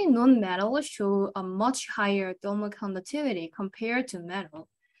 and actually non-metal show a much higher thermal conductivity compared to metal,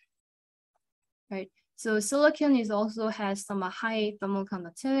 right? So silicon also has some high thermal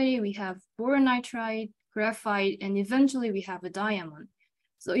conductivity. We have boron nitride, graphite, and eventually we have a diamond.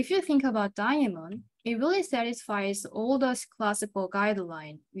 So if you think about diamond, it really satisfies all those classical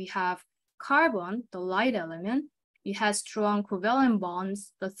guidelines. We have carbon, the light element. It has strong covalent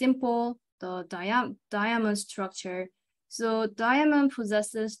bonds, the simple, the diamond structure. So diamond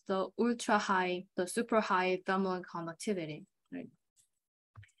possesses the ultra high, the super high thermal conductivity, right?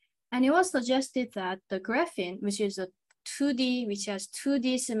 And it was suggested that the graphene, which is a 2D, which has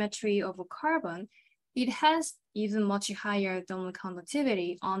 2D symmetry of a carbon, it has even much higher thermal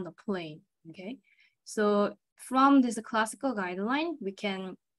conductivity on the plane, okay? So from this classical guideline, we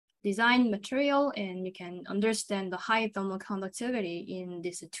can design material and you can understand the high thermal conductivity in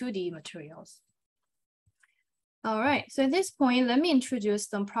these 2D materials. All right, so at this point, let me introduce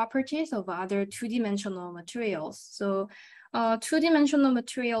some properties of other two-dimensional materials. So two-dimensional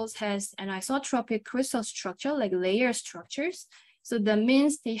materials has an isotropic crystal structure, like layer structures. So that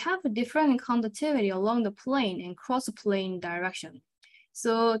means they have a different conductivity along the plane and cross-plane direction.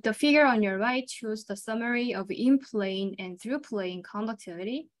 So the figure on your right shows the summary of in-plane and through-plane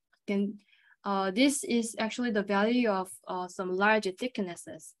conductivity. And this is actually the value of some large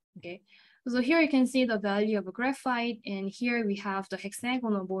thicknesses, okay? So here you can see the value of graphite, and here we have the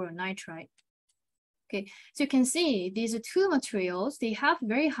hexagonal boron nitride. Okay, so you can see these two materials, they have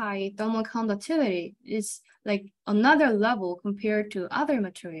very high thermal conductivity. It's like another level compared to other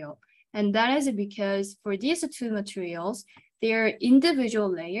material. And that is because for these two materials, their individual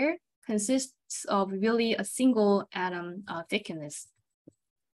layer consists of really a single atom thickness.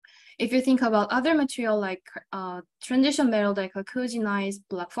 If you think about other material like transition metal like cogenized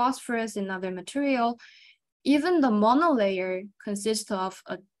black phosphorus and other material, even the monolayer consists of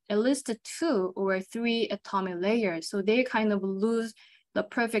at least 2 or 3 atomic layers. So they kind of lose the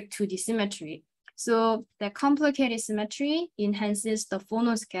perfect 2D symmetry. So that complicated symmetry enhances the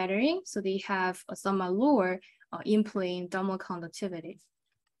phonon scattering. So they have a somewhat lower in-plane thermal conductivity,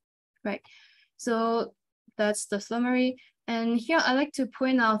 right? So that's the summary. And here I'd like to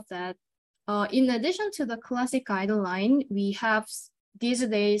point out that in addition to the classic guideline, we have these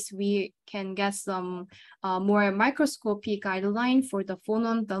days we can get some more microscopic guideline for the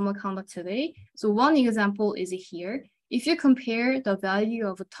phonon thermal conductivity. So one example is here. If you compare the value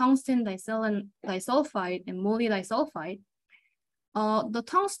of tungsten disulfide and moly disulfide, the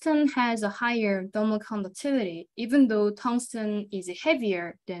tungsten has a higher thermal conductivity, even though tungsten is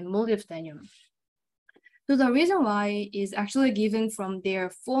heavier than molybdenum. So the reason why is actually given from their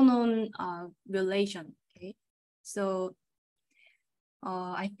phonon relation. Okay, so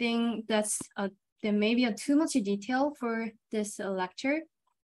I think that's there may be too much detail for this lecture.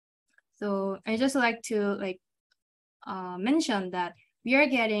 So I just like to mention that we are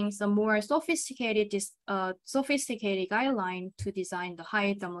getting some more sophisticated guideline to design the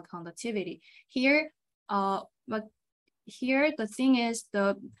high thermal conductivity. Here, but here the thing is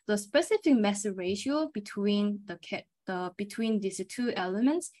the specific mass ratio between between these two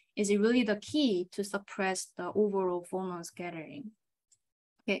elements is really the key to suppress the overall phonon scattering.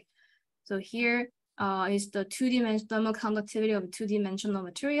 Okay, so here is the two-dimensional thermal conductivity of two-dimensional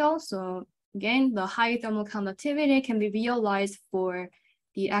material. So again, the high thermal conductivity can be realized for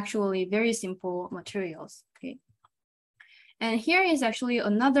the actually very simple materials. Okay. And here is actually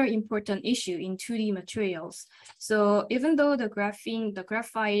another important issue in 2D materials. So even though the graphene, the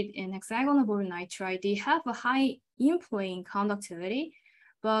graphite, and hexagonal boron nitride, they have a high in-plane conductivity,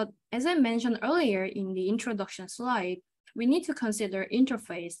 but as I mentioned earlier in the introduction slide, we need to consider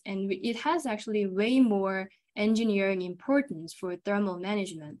interface, and it has actually way more engineering importance for thermal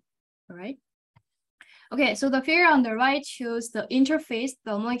management, all right? Okay, so the figure on the right shows the interface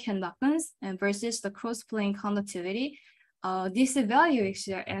thermal conductance and versus the cross-plane conductivity. This value is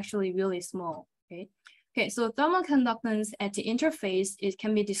actually really small, okay? Okay, so thermal conductance at the interface, it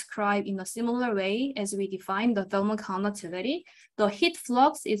can be described in a similar way as we define the thermal conductivity. The heat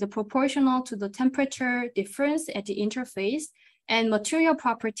flux is proportional to the temperature difference at the interface, and material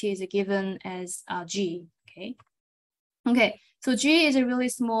property is given as G, okay? Okay, so G is really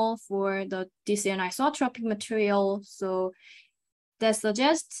small for this anisotropic material, so that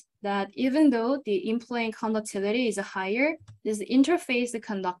suggests that even though the in-plane conductivity is higher, this interface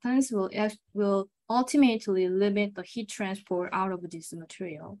conductance will ultimately limit the heat transport out of this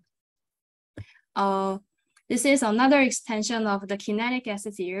material. This is another extension of the kinetic gas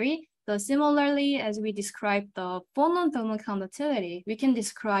theory. So similarly, as we described the phonon thermal conductivity, we can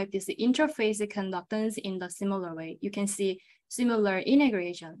describe this interface conductance in the similar way. You can see similar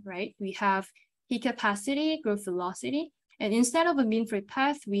integration, right? We have heat capacity, growth velocity, and instead of a mean-free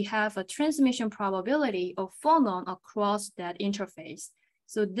path, we have a transmission probability of phonon across that interface.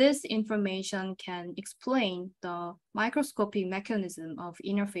 So this information can explain the microscopic mechanism of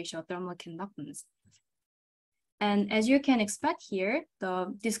interfacial thermal conductance. And as you can expect here,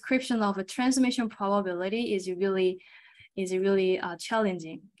 the description of a transmission probability is really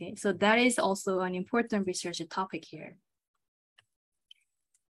challenging. Okay, so that is also an important research topic here.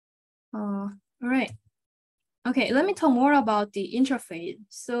 All right. Okay, let me talk more about the interface.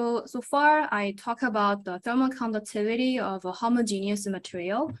 So far, I talk about the thermal conductivity of a homogeneous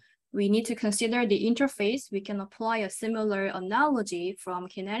material. We need to consider the interface. We can apply a similar analogy from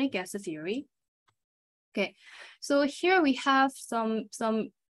kinetic gas theory. Okay, so here we have some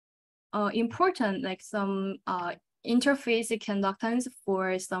important, like some interface conductance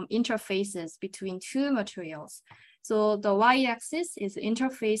for some interfaces between two materials. So the y-axis is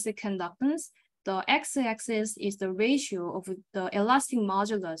interface conductance. The x-axis is the ratio of the elastic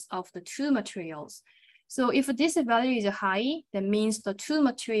modulus of the two materials. So if this value is high, that means the two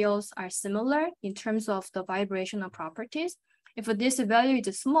materials are similar in terms of the vibrational properties. If this value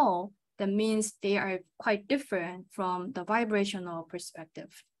is small, that means they are quite different from the vibrational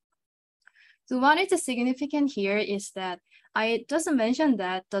perspective. So what is significant here is that I just mentioned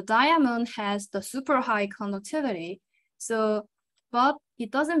that the diamond has the super high conductivity. So, but it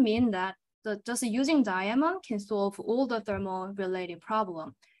doesn't mean that just using diamond can solve all the thermal related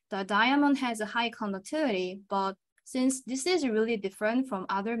problem. The diamond has a high conductivity, but since this is really different from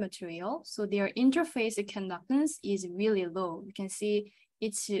other materials, so their interface conductance is really low. You can see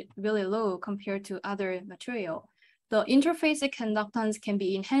it's really low compared to other material. The interface conductance can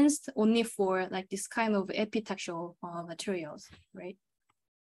be enhanced only for like this kind of epitaxial materials, right?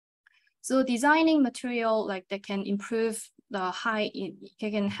 So designing material like that can improve the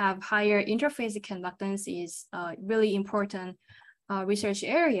can have higher interface conductance is really important research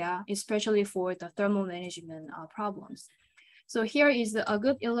area, especially for the thermal management problems. So here is a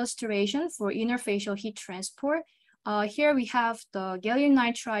good illustration for interfacial heat transport. Here we have the gallium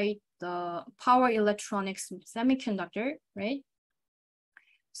nitride, the power electronics semiconductor, right?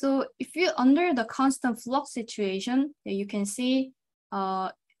 So if you under the constant flux situation, you can see,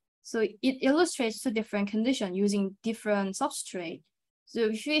 so it illustrates two different conditions using different substrate. So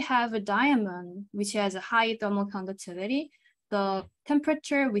if we have a diamond, which has a high thermal conductivity, the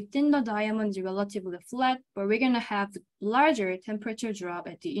temperature within the diamond is relatively flat, but we're gonna have larger temperature drop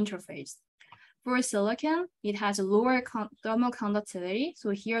at the interface. For silicon, it has a lower thermal conductivity.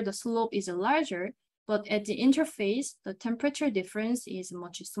 So here the slope is larger, but at the interface, the temperature difference is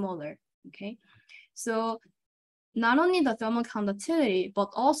much smaller, okay? So not only the thermal conductivity, but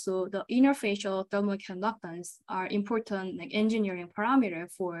also the interfacial thermal conductance are important like engineering parameter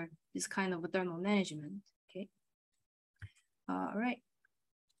for this kind of thermal management, okay? All right,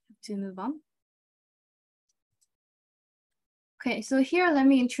 to move on. Okay, so here let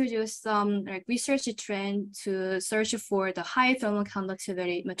me introduce some research trend to search for the high thermal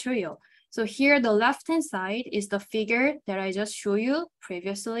conductivity material. So here the left-hand side is the figure that I just showed you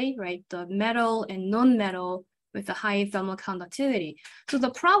previously, right? The metal and non-metal with a high thermal conductivity. So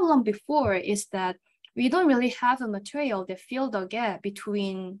the problem before is that we don't really have a material that fill the gap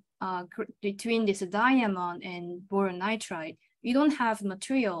between this diamond and boron nitride. We don't have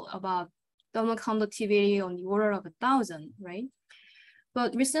material about thermal conductivity on the order of 1,000, right?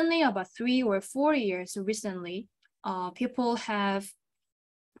 But recently, about 3 or 4 years recently, people have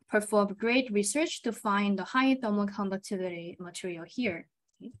performed great research to find the high thermal conductivity material here.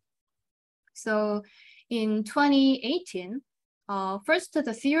 Okay. So in 2018, first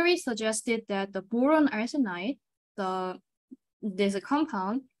the theory suggested that the boron arsenide, this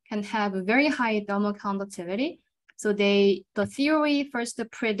compound, can have a very high thermal conductivity. So the theory first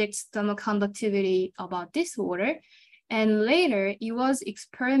predicts thermal conductivity about this order. And later, it was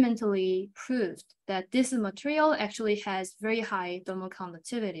experimentally proved that this material actually has very high thermal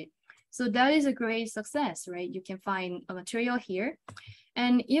conductivity. So that is a great success, right? You can find a material here.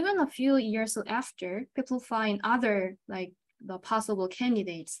 And even a few years after, people find other like the possible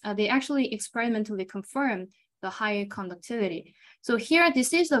candidates. They actually experimentally confirm the high conductivity. So here,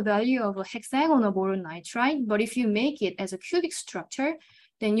 this is the value of a hexagonal boron nitride, but if you make it as a cubic structure,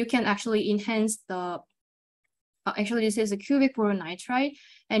 then you can actually enhance the, actually this is a cubic boron nitride.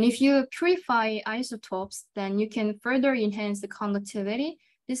 And if you purify isotopes, then you can further enhance the conductivity.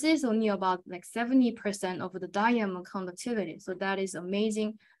 This is only about like 70% of the diamond conductivity. So that is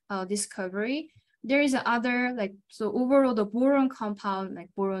amazing discovery. There is other like, so overall the boron compound like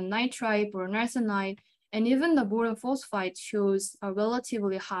boron nitride, boron arsenide, and even the boron phosphide shows a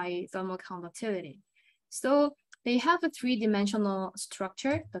relatively high thermal conductivity. So they have a three-dimensional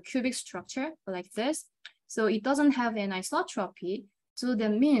structure, the cubic structure like this. So it doesn't have anisotropy. So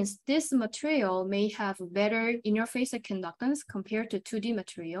that means this material may have better interface conductance compared to 2D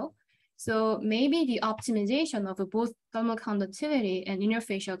material. So maybe the optimization of both thermal conductivity and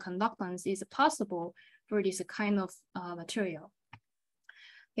interfacial conductance is possible for this kind of material.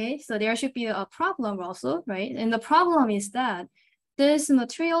 Okay, so there should be a problem also, right? And the problem is that this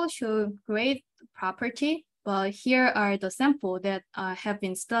material shows great property, but here are the samples that have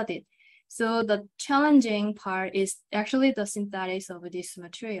been studied. So the challenging part is actually the synthesis of this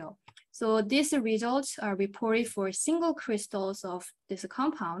material. So these results are reported for single crystals of this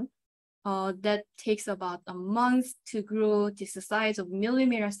compound that takes about a month to grow this size of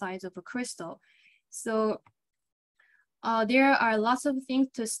millimeter size of a crystal. So there are lots of things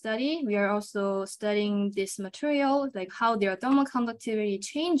to study. We are also studying this material, like how their thermal conductivity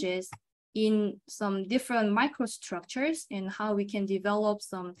changes in some different microstructures and how we can develop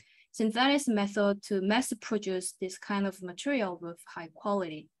some synthesis method to mass produce this kind of material with high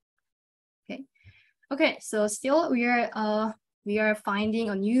quality. Okay, so still we are finding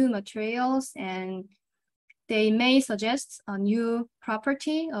a new materials, and they may suggest a new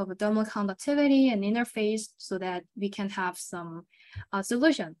property of thermal conductivity and interface so that we can have some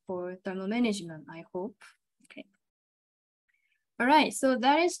solution for thermal management, I hope. Okay. All right, so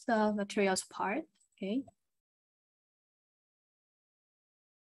that is the materials part. Okay.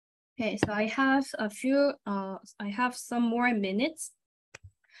 Okay, so I have some more minutes.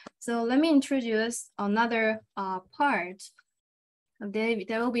 So let me introduce another part. That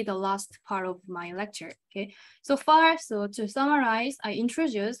will be the last part of my lecture. Okay, so to summarize, I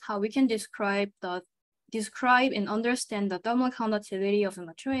introduced how we can describe and understand the thermal conductivity of the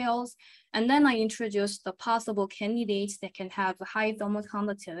materials, and then I introduced the possible candidates that can have high thermal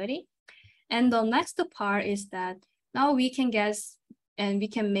conductivity. And the next part is that now we can guess and we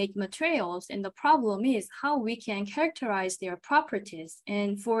can make materials, and the problem is how we can characterize their properties.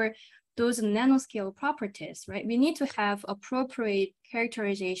 And for those nanoscale properties, right, we need to have appropriate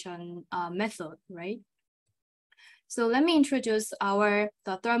characterization method, right? So let me introduce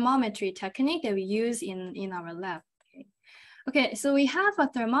the thermometry technique that we use in our lab. Okay, so we have a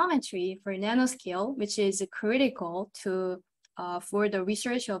thermometry for nanoscale, which is critical for the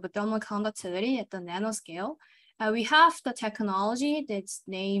research of thermal conductivity at the nanoscale. We have the technology that's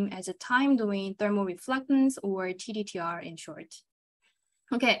named as a time-domain thermal reflectance, or TDTR in short.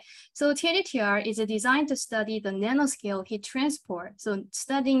 Okay, so TDTR is designed to study the nanoscale heat transport. So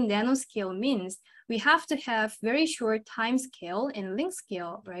studying nanoscale means we have to have very short time scale and length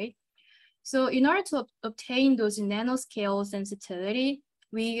scale, right? So in order to obtain those nanoscale sensitivity,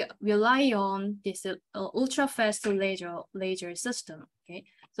 we rely on this ultra-fast laser system, okay?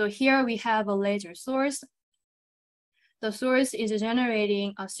 So here we have a laser source. The source is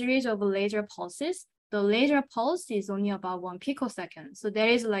generating a series of laser pulses. The laser pulse is only about 1 picosecond. So that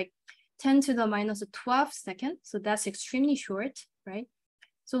is like 10 to the minus 12 seconds. So that's extremely short, right?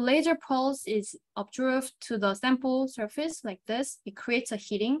 So laser pulse is observed to the sample surface like this. It creates a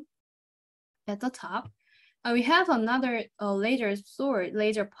heating at the top. We have another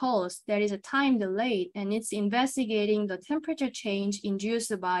laser pulse that is a time delayed, and it's investigating the temperature change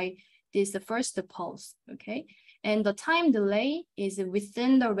induced by this first pulse, okay? And the time delay is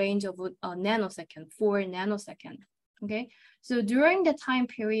within the range of a nanosecond, 4 nanoseconds, okay? So during the time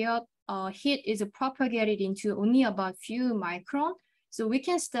period, heat is propagated into only about few micron. So we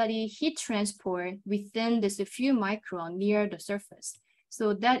can study heat transport within this few micron near the surface.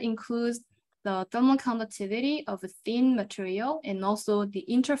 So that includes the thermal conductivity of a thin material and also the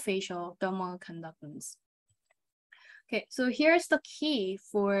interfacial thermal conductance. Okay, so here's the key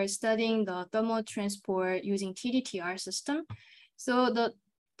for studying the thermal transport using TDTR system. So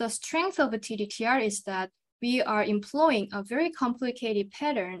the strength of a TDTR is that we are employing a very complicated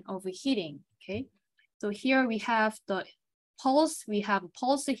pattern of heating, okay? So here we have the pulse, we have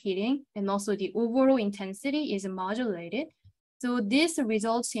pulse heating, and also the overall intensity is modulated. So this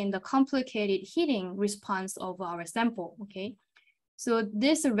results in the complicated heating response of our sample, okay? So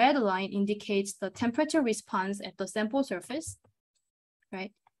this red line indicates the temperature response at the sample surface,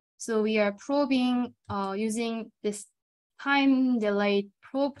 right? So we are probing using this time delayed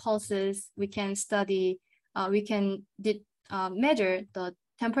probe pulses. We can study, measure the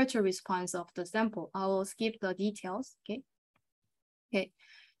temperature response of the sample. I will skip the details, okay? Okay,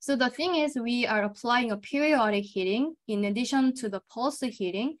 so the thing is we are applying a periodic heating in addition to the pulse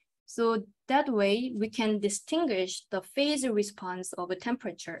heating. So that way we can distinguish the phase response of a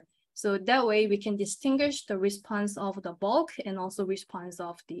temperature. So that way we can distinguish the response of the bulk and also response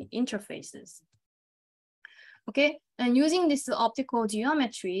of the interfaces. Okay, and using this optical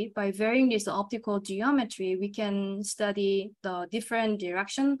geometry, by varying this optical geometry, we can study the different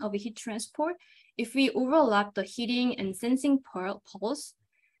direction of heat transport. If we overlap the heating and sensing pulse,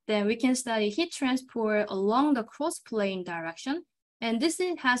 then we can study heat transport along the cross-plane direction. And this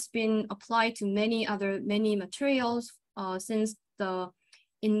has been applied to many materials since the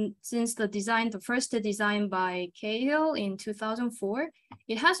first design by Cahill in 2004.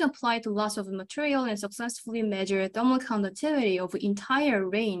 It has applied to lots of material and successfully measured thermal conductivity of the entire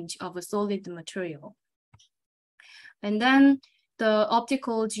range of a solid material. And then the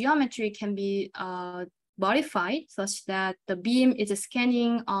optical geometry can be modified such that the beam is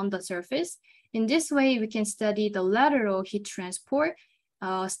scanning on the surface. In this way, we can study the lateral heat transport.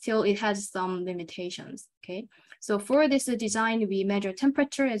 Still, it has some limitations, okay? So for this design, we measure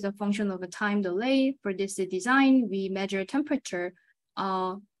temperature as a function of a time delay. For this design, we measure temperature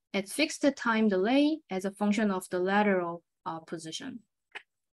at fixed time delay as a function of the lateral position.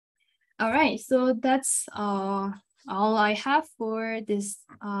 All right, so that's all I have for this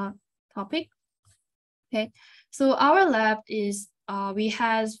topic. Okay, so our lab is, we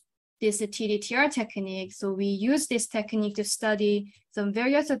have this TDTR technique. So we use this technique to study some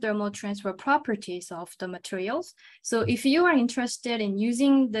various thermal transfer properties of the materials. So if you are interested in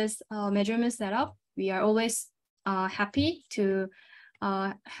using this measurement setup, we are always happy to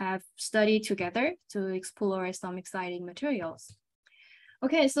have study together to explore some exciting materials.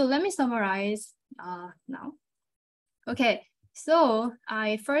 Okay, so let me summarize now. Okay, so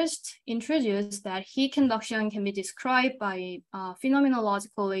I first introduced that heat conduction can be described by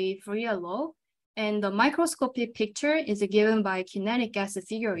phenomenologically Fourier law, and the microscopic picture is given by kinetic gas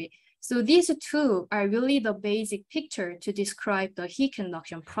theory. So these two are really the basic picture to describe the heat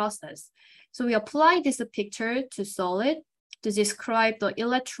conduction process. So we apply this picture to solid to describe the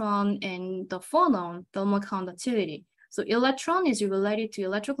electron and the phonon thermal conductivity. So electron is related to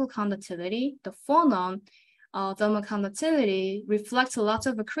electrical conductivity. The phonon thermal conductivity reflects a lot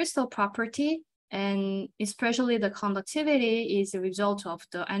of the crystal property, and especially the conductivity is a result of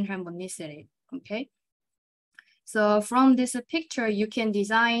the anharmonicity, okay? So from this picture, you can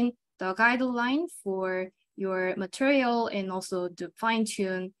design the guideline for your material and also to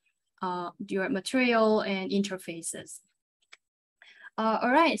fine-tune your material and interfaces.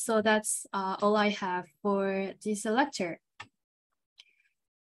 All right, so that's all I have for this lecture.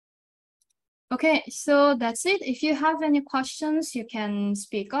 Okay, so that's it. If you have any questions, you can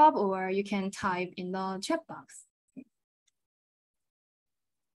speak up or you can type in the chat box.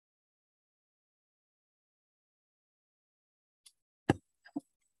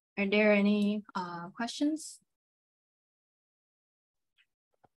 Are there any questions?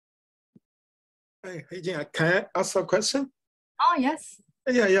 Hey, Hyejin, can I ask a question? Oh, yes.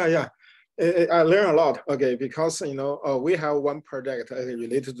 Yeah. I learned a lot, okay, because, you know, we have one project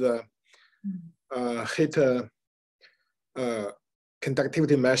related to the heat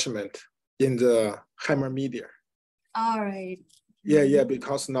conductivity measurement in the hammer media. All right. Yeah,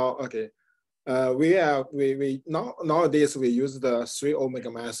 because now, okay, nowadays we use the 3 omega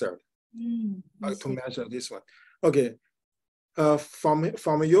method to measure this one. Okay,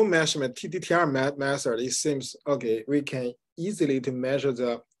 from your measurement, TDTR method, it seems, okay, we can easily to measure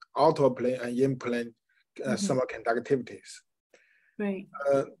the outer plane and in-plane thermal conductivities. Right.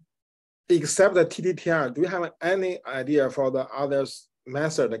 Except the TDTR, do you have any idea for the other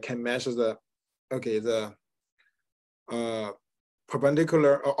method that can measure the, okay, the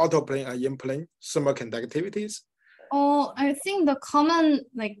perpendicular or outer plane and in-plane thermal conductivities? Oh, I think the common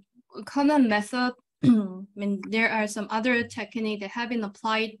method, I mean, there are some other techniques that have been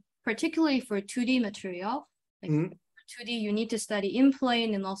applied, particularly for 2D material. Like 2D, you need to study in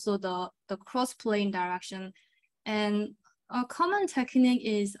plane and also the cross plane direction. And a common technique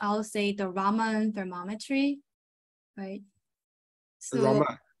is, I'll say, the Raman thermometry, right? So,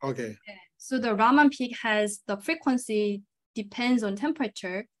 Raman, okay. So the Raman peak has the frequency depends on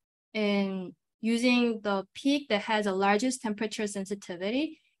temperature, and using the peak that has the largest temperature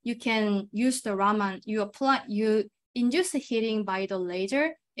sensitivity, you can use the Raman. You induce the heating by the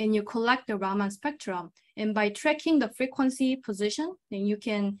laser, and you collect the Raman spectrum. And by tracking the frequency position, then you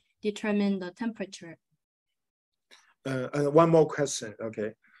can determine the temperature. And one more question,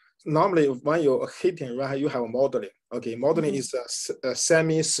 okay. Normally, when you're heating, right, you have modeling. Okay, modeling is a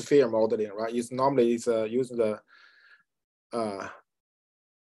semi-sphere modeling, right? It's normally using the,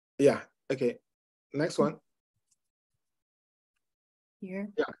 yeah, okay. Next one. Here.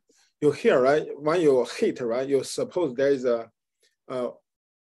 Yeah, you hear, right? When you heat, right, you suppose there is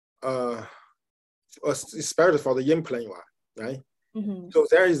especially for the in-plane one, right? So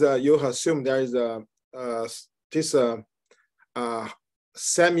there is you assume there is this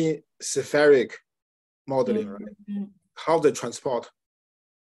semi-spheric modeling, right? How they transport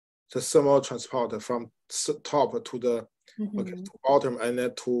the thermal transport from top to the to bottom, and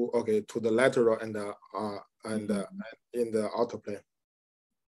then to the lateral and in the outer plane.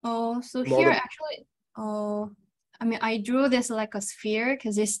 Oh, so here actually, I mean, I drew this like a sphere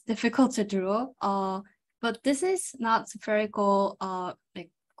because it's difficult to draw. But this is not spherical like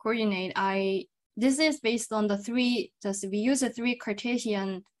coordinate. This is based on we use the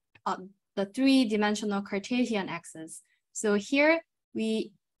three-dimensional Cartesian axis. So here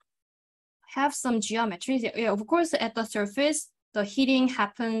we have some geometry. Yeah, of course, at the surface, the heating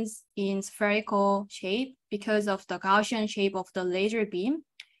happens in spherical shape because of the Gaussian shape of the laser beam.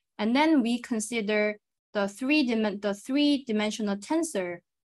 And then we consider the three-dimensional tensor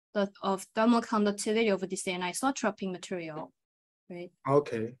of thermal conductivity of this anisotropic material, right?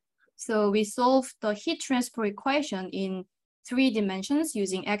 Okay. So we solve the heat transport equation in 3 dimensions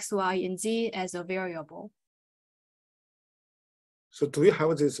using x, y, and z as a variable. So do you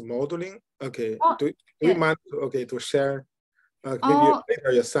have this modeling? Okay. Do you mind to share? Maybe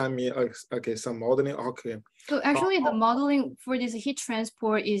later you send me some modeling. Okay. So actually, the modeling for this heat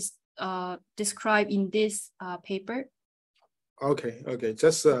transport is described in this paper. Okay. Okay.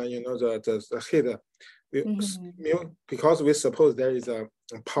 Just you know the heat. Because we suppose there is a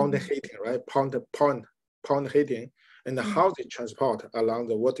pound heating, right? Pound heating, and how they transport along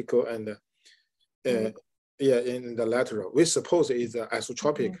the vertical and in the lateral. We suppose it is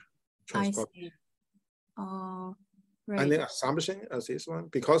isotropic transport. I see. Right. Any assumption as this one?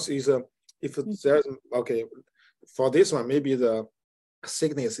 Because it's if there's for this one maybe the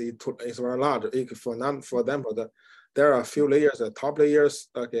thickness is very large. For example, there are a few layers, the top layers,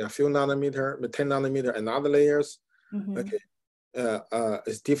 a few nanometer, 10 nanometer, and other layers.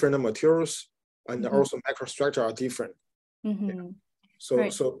 It's different materials, and also microstructure are different. So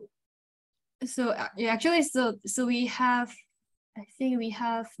actually, we have, I think we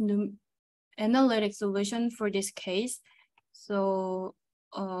have the analytic solution for this case. So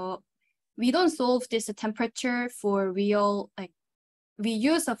we don't solve this temperature for real, like we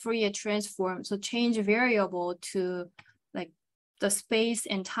use a Fourier transform, so change variable to like the space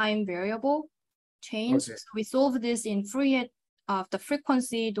and time variable change. So we solve this in Fourier of the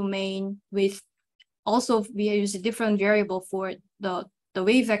frequency domain with also we use a different variable for the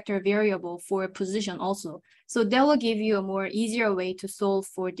wave vector variable for position also. So that will give you a more easier way to solve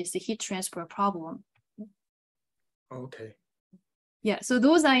for this heat transfer problem. Okay. Yeah, so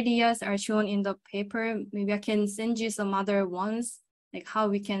those ideas are shown in the paper. Maybe I can send you some other ones, like how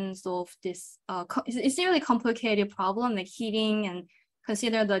we can solve this. It's a really complicated problem, like heating, and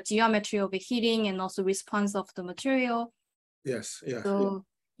consider the geometry of the heating and also response of the material. Yes, yeah. So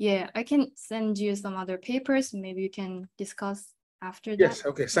yeah, I can send you some other papers. Maybe you can discuss after that. Yes,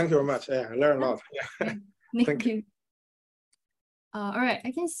 okay, thank you very much. Yeah, I learned a lot. Yeah. Thank you. All right,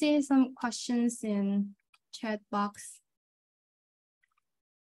 I can see some questions in chat box.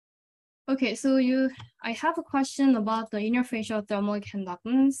 Okay, so I have a question about the interfacial thermal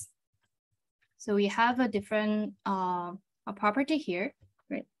conductance. So we have a different a property here,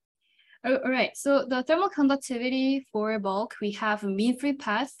 right? All right, so the thermal conductivity for bulk, we have a mean free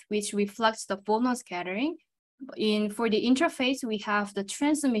path, which reflects the phonon scattering. For the interface, we have the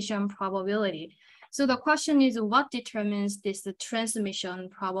transmission probability. So the question is, what determines this transmission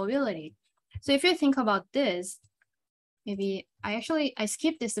probability? So if you think about this, maybe I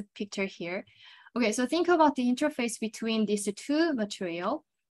skipped this picture here. Okay, so think about the interface between these two material.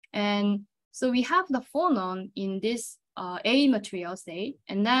 And so we have the phonon in this A material, say,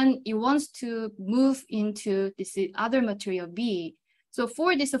 and then it wants to move into this other material B. So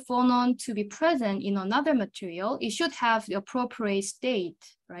for this phonon to be present in another material, it should have the appropriate state,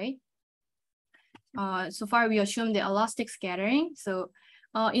 right? So far we assume the elastic scattering. So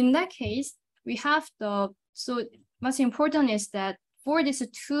in that case, we have so what's important is that for these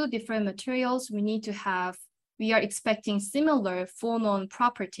two different materials, we are expecting similar phonon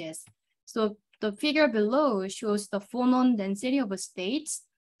properties. So the figure below shows the phonon density of states.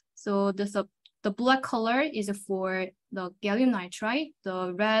 So the black color is for the gallium nitride,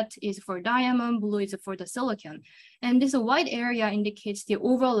 the red is for diamond, blue is for the silicon. And this white area indicates the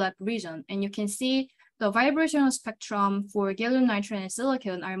overlap region. And you can see the vibrational spectrum for gallium nitride and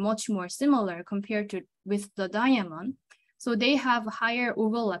silicon are much more similar compared to with the diamond. So they have higher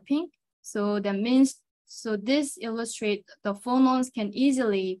overlapping. So that means, so this illustrates the phonons can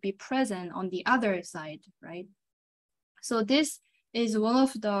easily be present on the other side, right? So this is one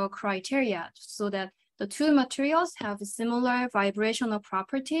of the criteria so that the two materials have a similar vibrational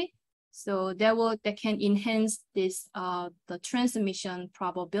property. So that can enhance this the transmission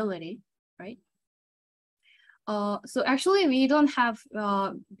probability, right? So actually we don't have,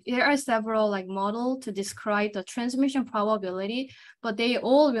 there are several like models to describe the transmission probability, but they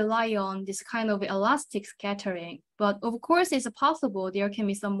all rely on this kind of elastic scattering. But of course it's possible there can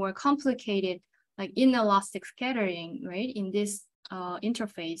be some more complicated like inelastic scattering, right, in this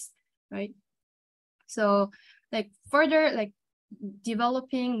interface, right? So like further like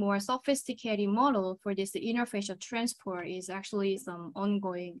developing more sophisticated model for this interfacial transport is actually some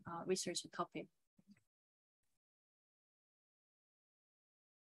ongoing research topic.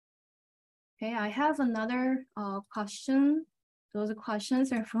 Okay, I have another question. Those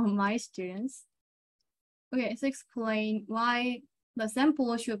questions are from my students. Okay, so explain why the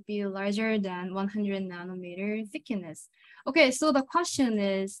sample should be larger than 100 nanometer thickness. Okay, so the question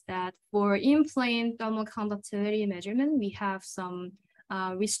is that for in-plane thermal conductivity measurement, we have some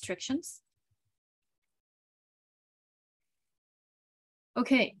restrictions.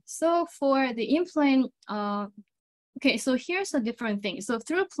 Okay, so for the in-plane, okay, so here's a different thing. So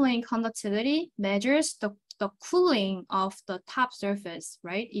through-plane conductivity measures the cooling of the top surface,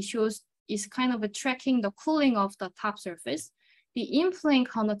 right? It shows, it's kind of tracking the cooling of the top surface. The in-plane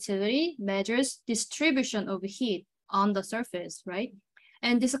conductivity measures distribution of heat on the surface, right?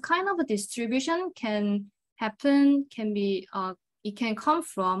 And this kind of a distribution can happen, it can come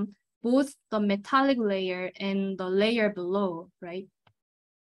from both the metallic layer and the layer below, right?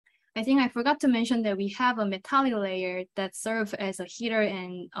 I think I forgot to mention that we have a metallic layer that serves as a heater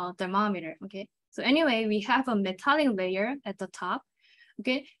and a thermometer, okay? So anyway, we have a metallic layer at the top,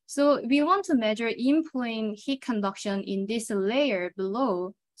 okay? So we want to measure in-plane heat conduction in this layer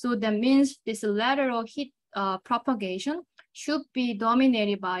below. So that means this lateral heat propagation should be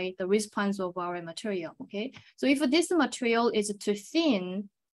dominated by the response of our material, okay? So if this material is too thin,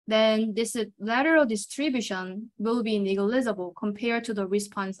 then this lateral distribution will be negligible compared to the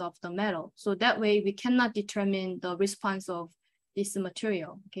response of the metal. So that way we cannot determine the response of this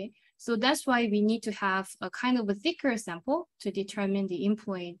material, okay? So that's why we need to have a kind of a thicker sample to determine the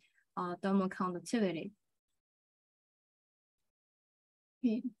in-plane thermal conductivity.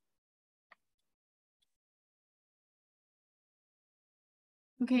 Okay.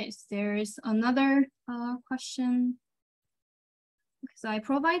 Okay, so there's another question. So I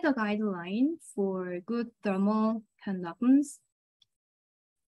provide a guideline for good thermal conductance.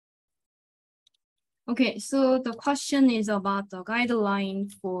 Okay, so the question is about the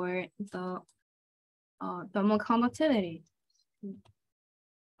guideline for the thermal conductivity.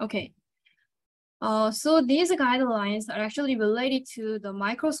 Okay, so these guidelines are actually related to the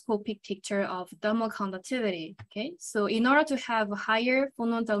microscopic picture of thermal conductivity. Okay, so in order to have higher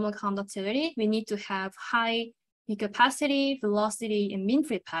phonon thermal conductivity, we need to have high heat capacity, velocity, and mean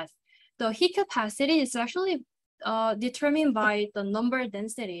free path. The heat capacity is actually determined by the number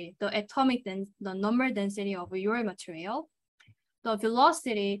density, the number density of your material. The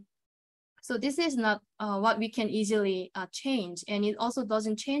velocity, so this is not what we can easily change, and it also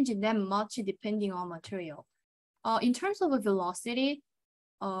doesn't change that much depending on material. In terms of a velocity,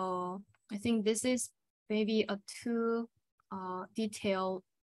 I think this is maybe a too detailed,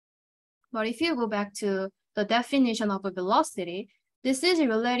 but if you go back to the definition of a velocity, this is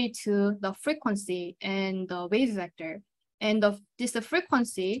related to the frequency and the wave vector. And this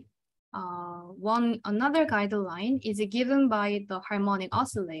frequency, another guideline is given by the harmonic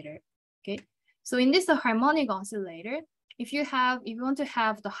oscillator. Okay, so in this harmonic oscillator, if you want to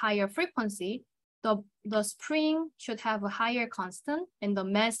have the higher frequency, the spring should have a higher constant and the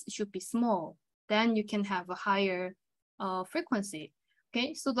mass should be small. Then you can have a higher frequency.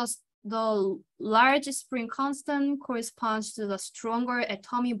 Okay, so the large spring constant corresponds to the stronger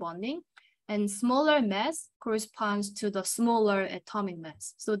atomic bonding, and smaller mass corresponds to the smaller atomic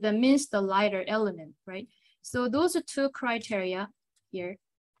mass. So that means the lighter element, right? So those are two criteria here.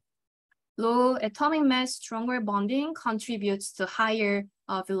 Low atomic mass, stronger bonding contributes to higher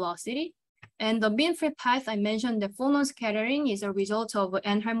velocity. And the mean free path, I mentioned the phonon scattering is a result of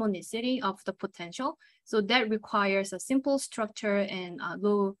anharmonicity of the potential. So that requires a simple structure and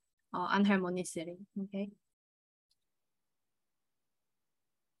low anharmonicity, okay?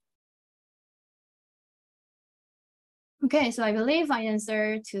 Okay, so I believe I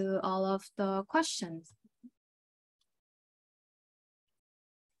answered to all of the questions.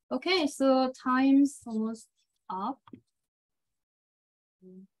 Okay, so time's almost up.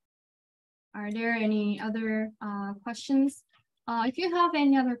 Are there any other questions? If you have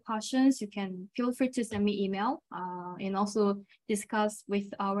any other questions, you can feel free to send me email and also discuss with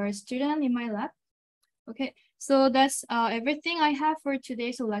our student in my lab. Okay, so that's everything I have for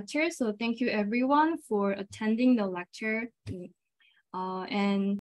today's lecture. So thank you everyone for attending the lecture. And